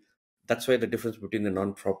money, that's why the difference between the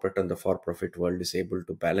non-profit and the for-profit world is able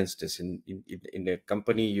to balance this. In a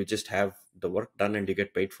company, you just have the work done and you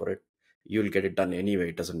get paid for it. You'll get it done anyway.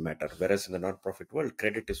 It doesn't matter. Whereas in the non-profit world,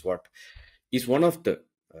 credit is what is one of the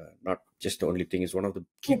not just the only thing, is one of the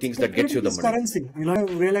key things that gets you Credit the is money. currency.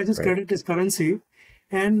 Realizes Right. credit is currency.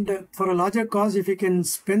 And for a larger cause, if you can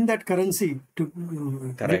spend that currency to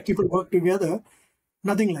make Correct. people work together,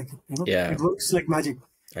 nothing like it. Yeah. It works like magic.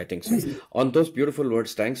 I think so. On those beautiful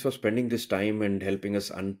words, thanks for spending this time and helping us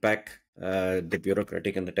unpack the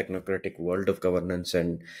bureaucratic and the technocratic world of governance,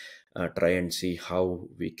 and try and see how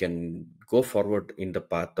we can go forward in the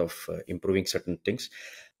path of improving certain things.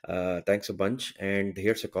 Thanks a bunch. And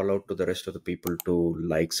here's a call out to the rest of the people to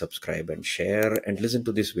like, subscribe, and share, and listen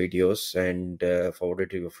to these videos, and forward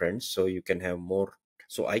it to your friends so you can have more.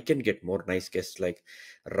 So I can get more nice guests like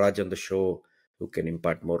Raj on the show, who can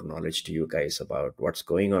impart more knowledge to you guys about what's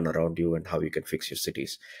going on around you and how you can fix your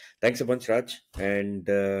cities. Thanks a bunch, Raj. And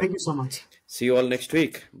Thank you so much. see you all next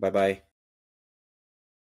week. Bye bye.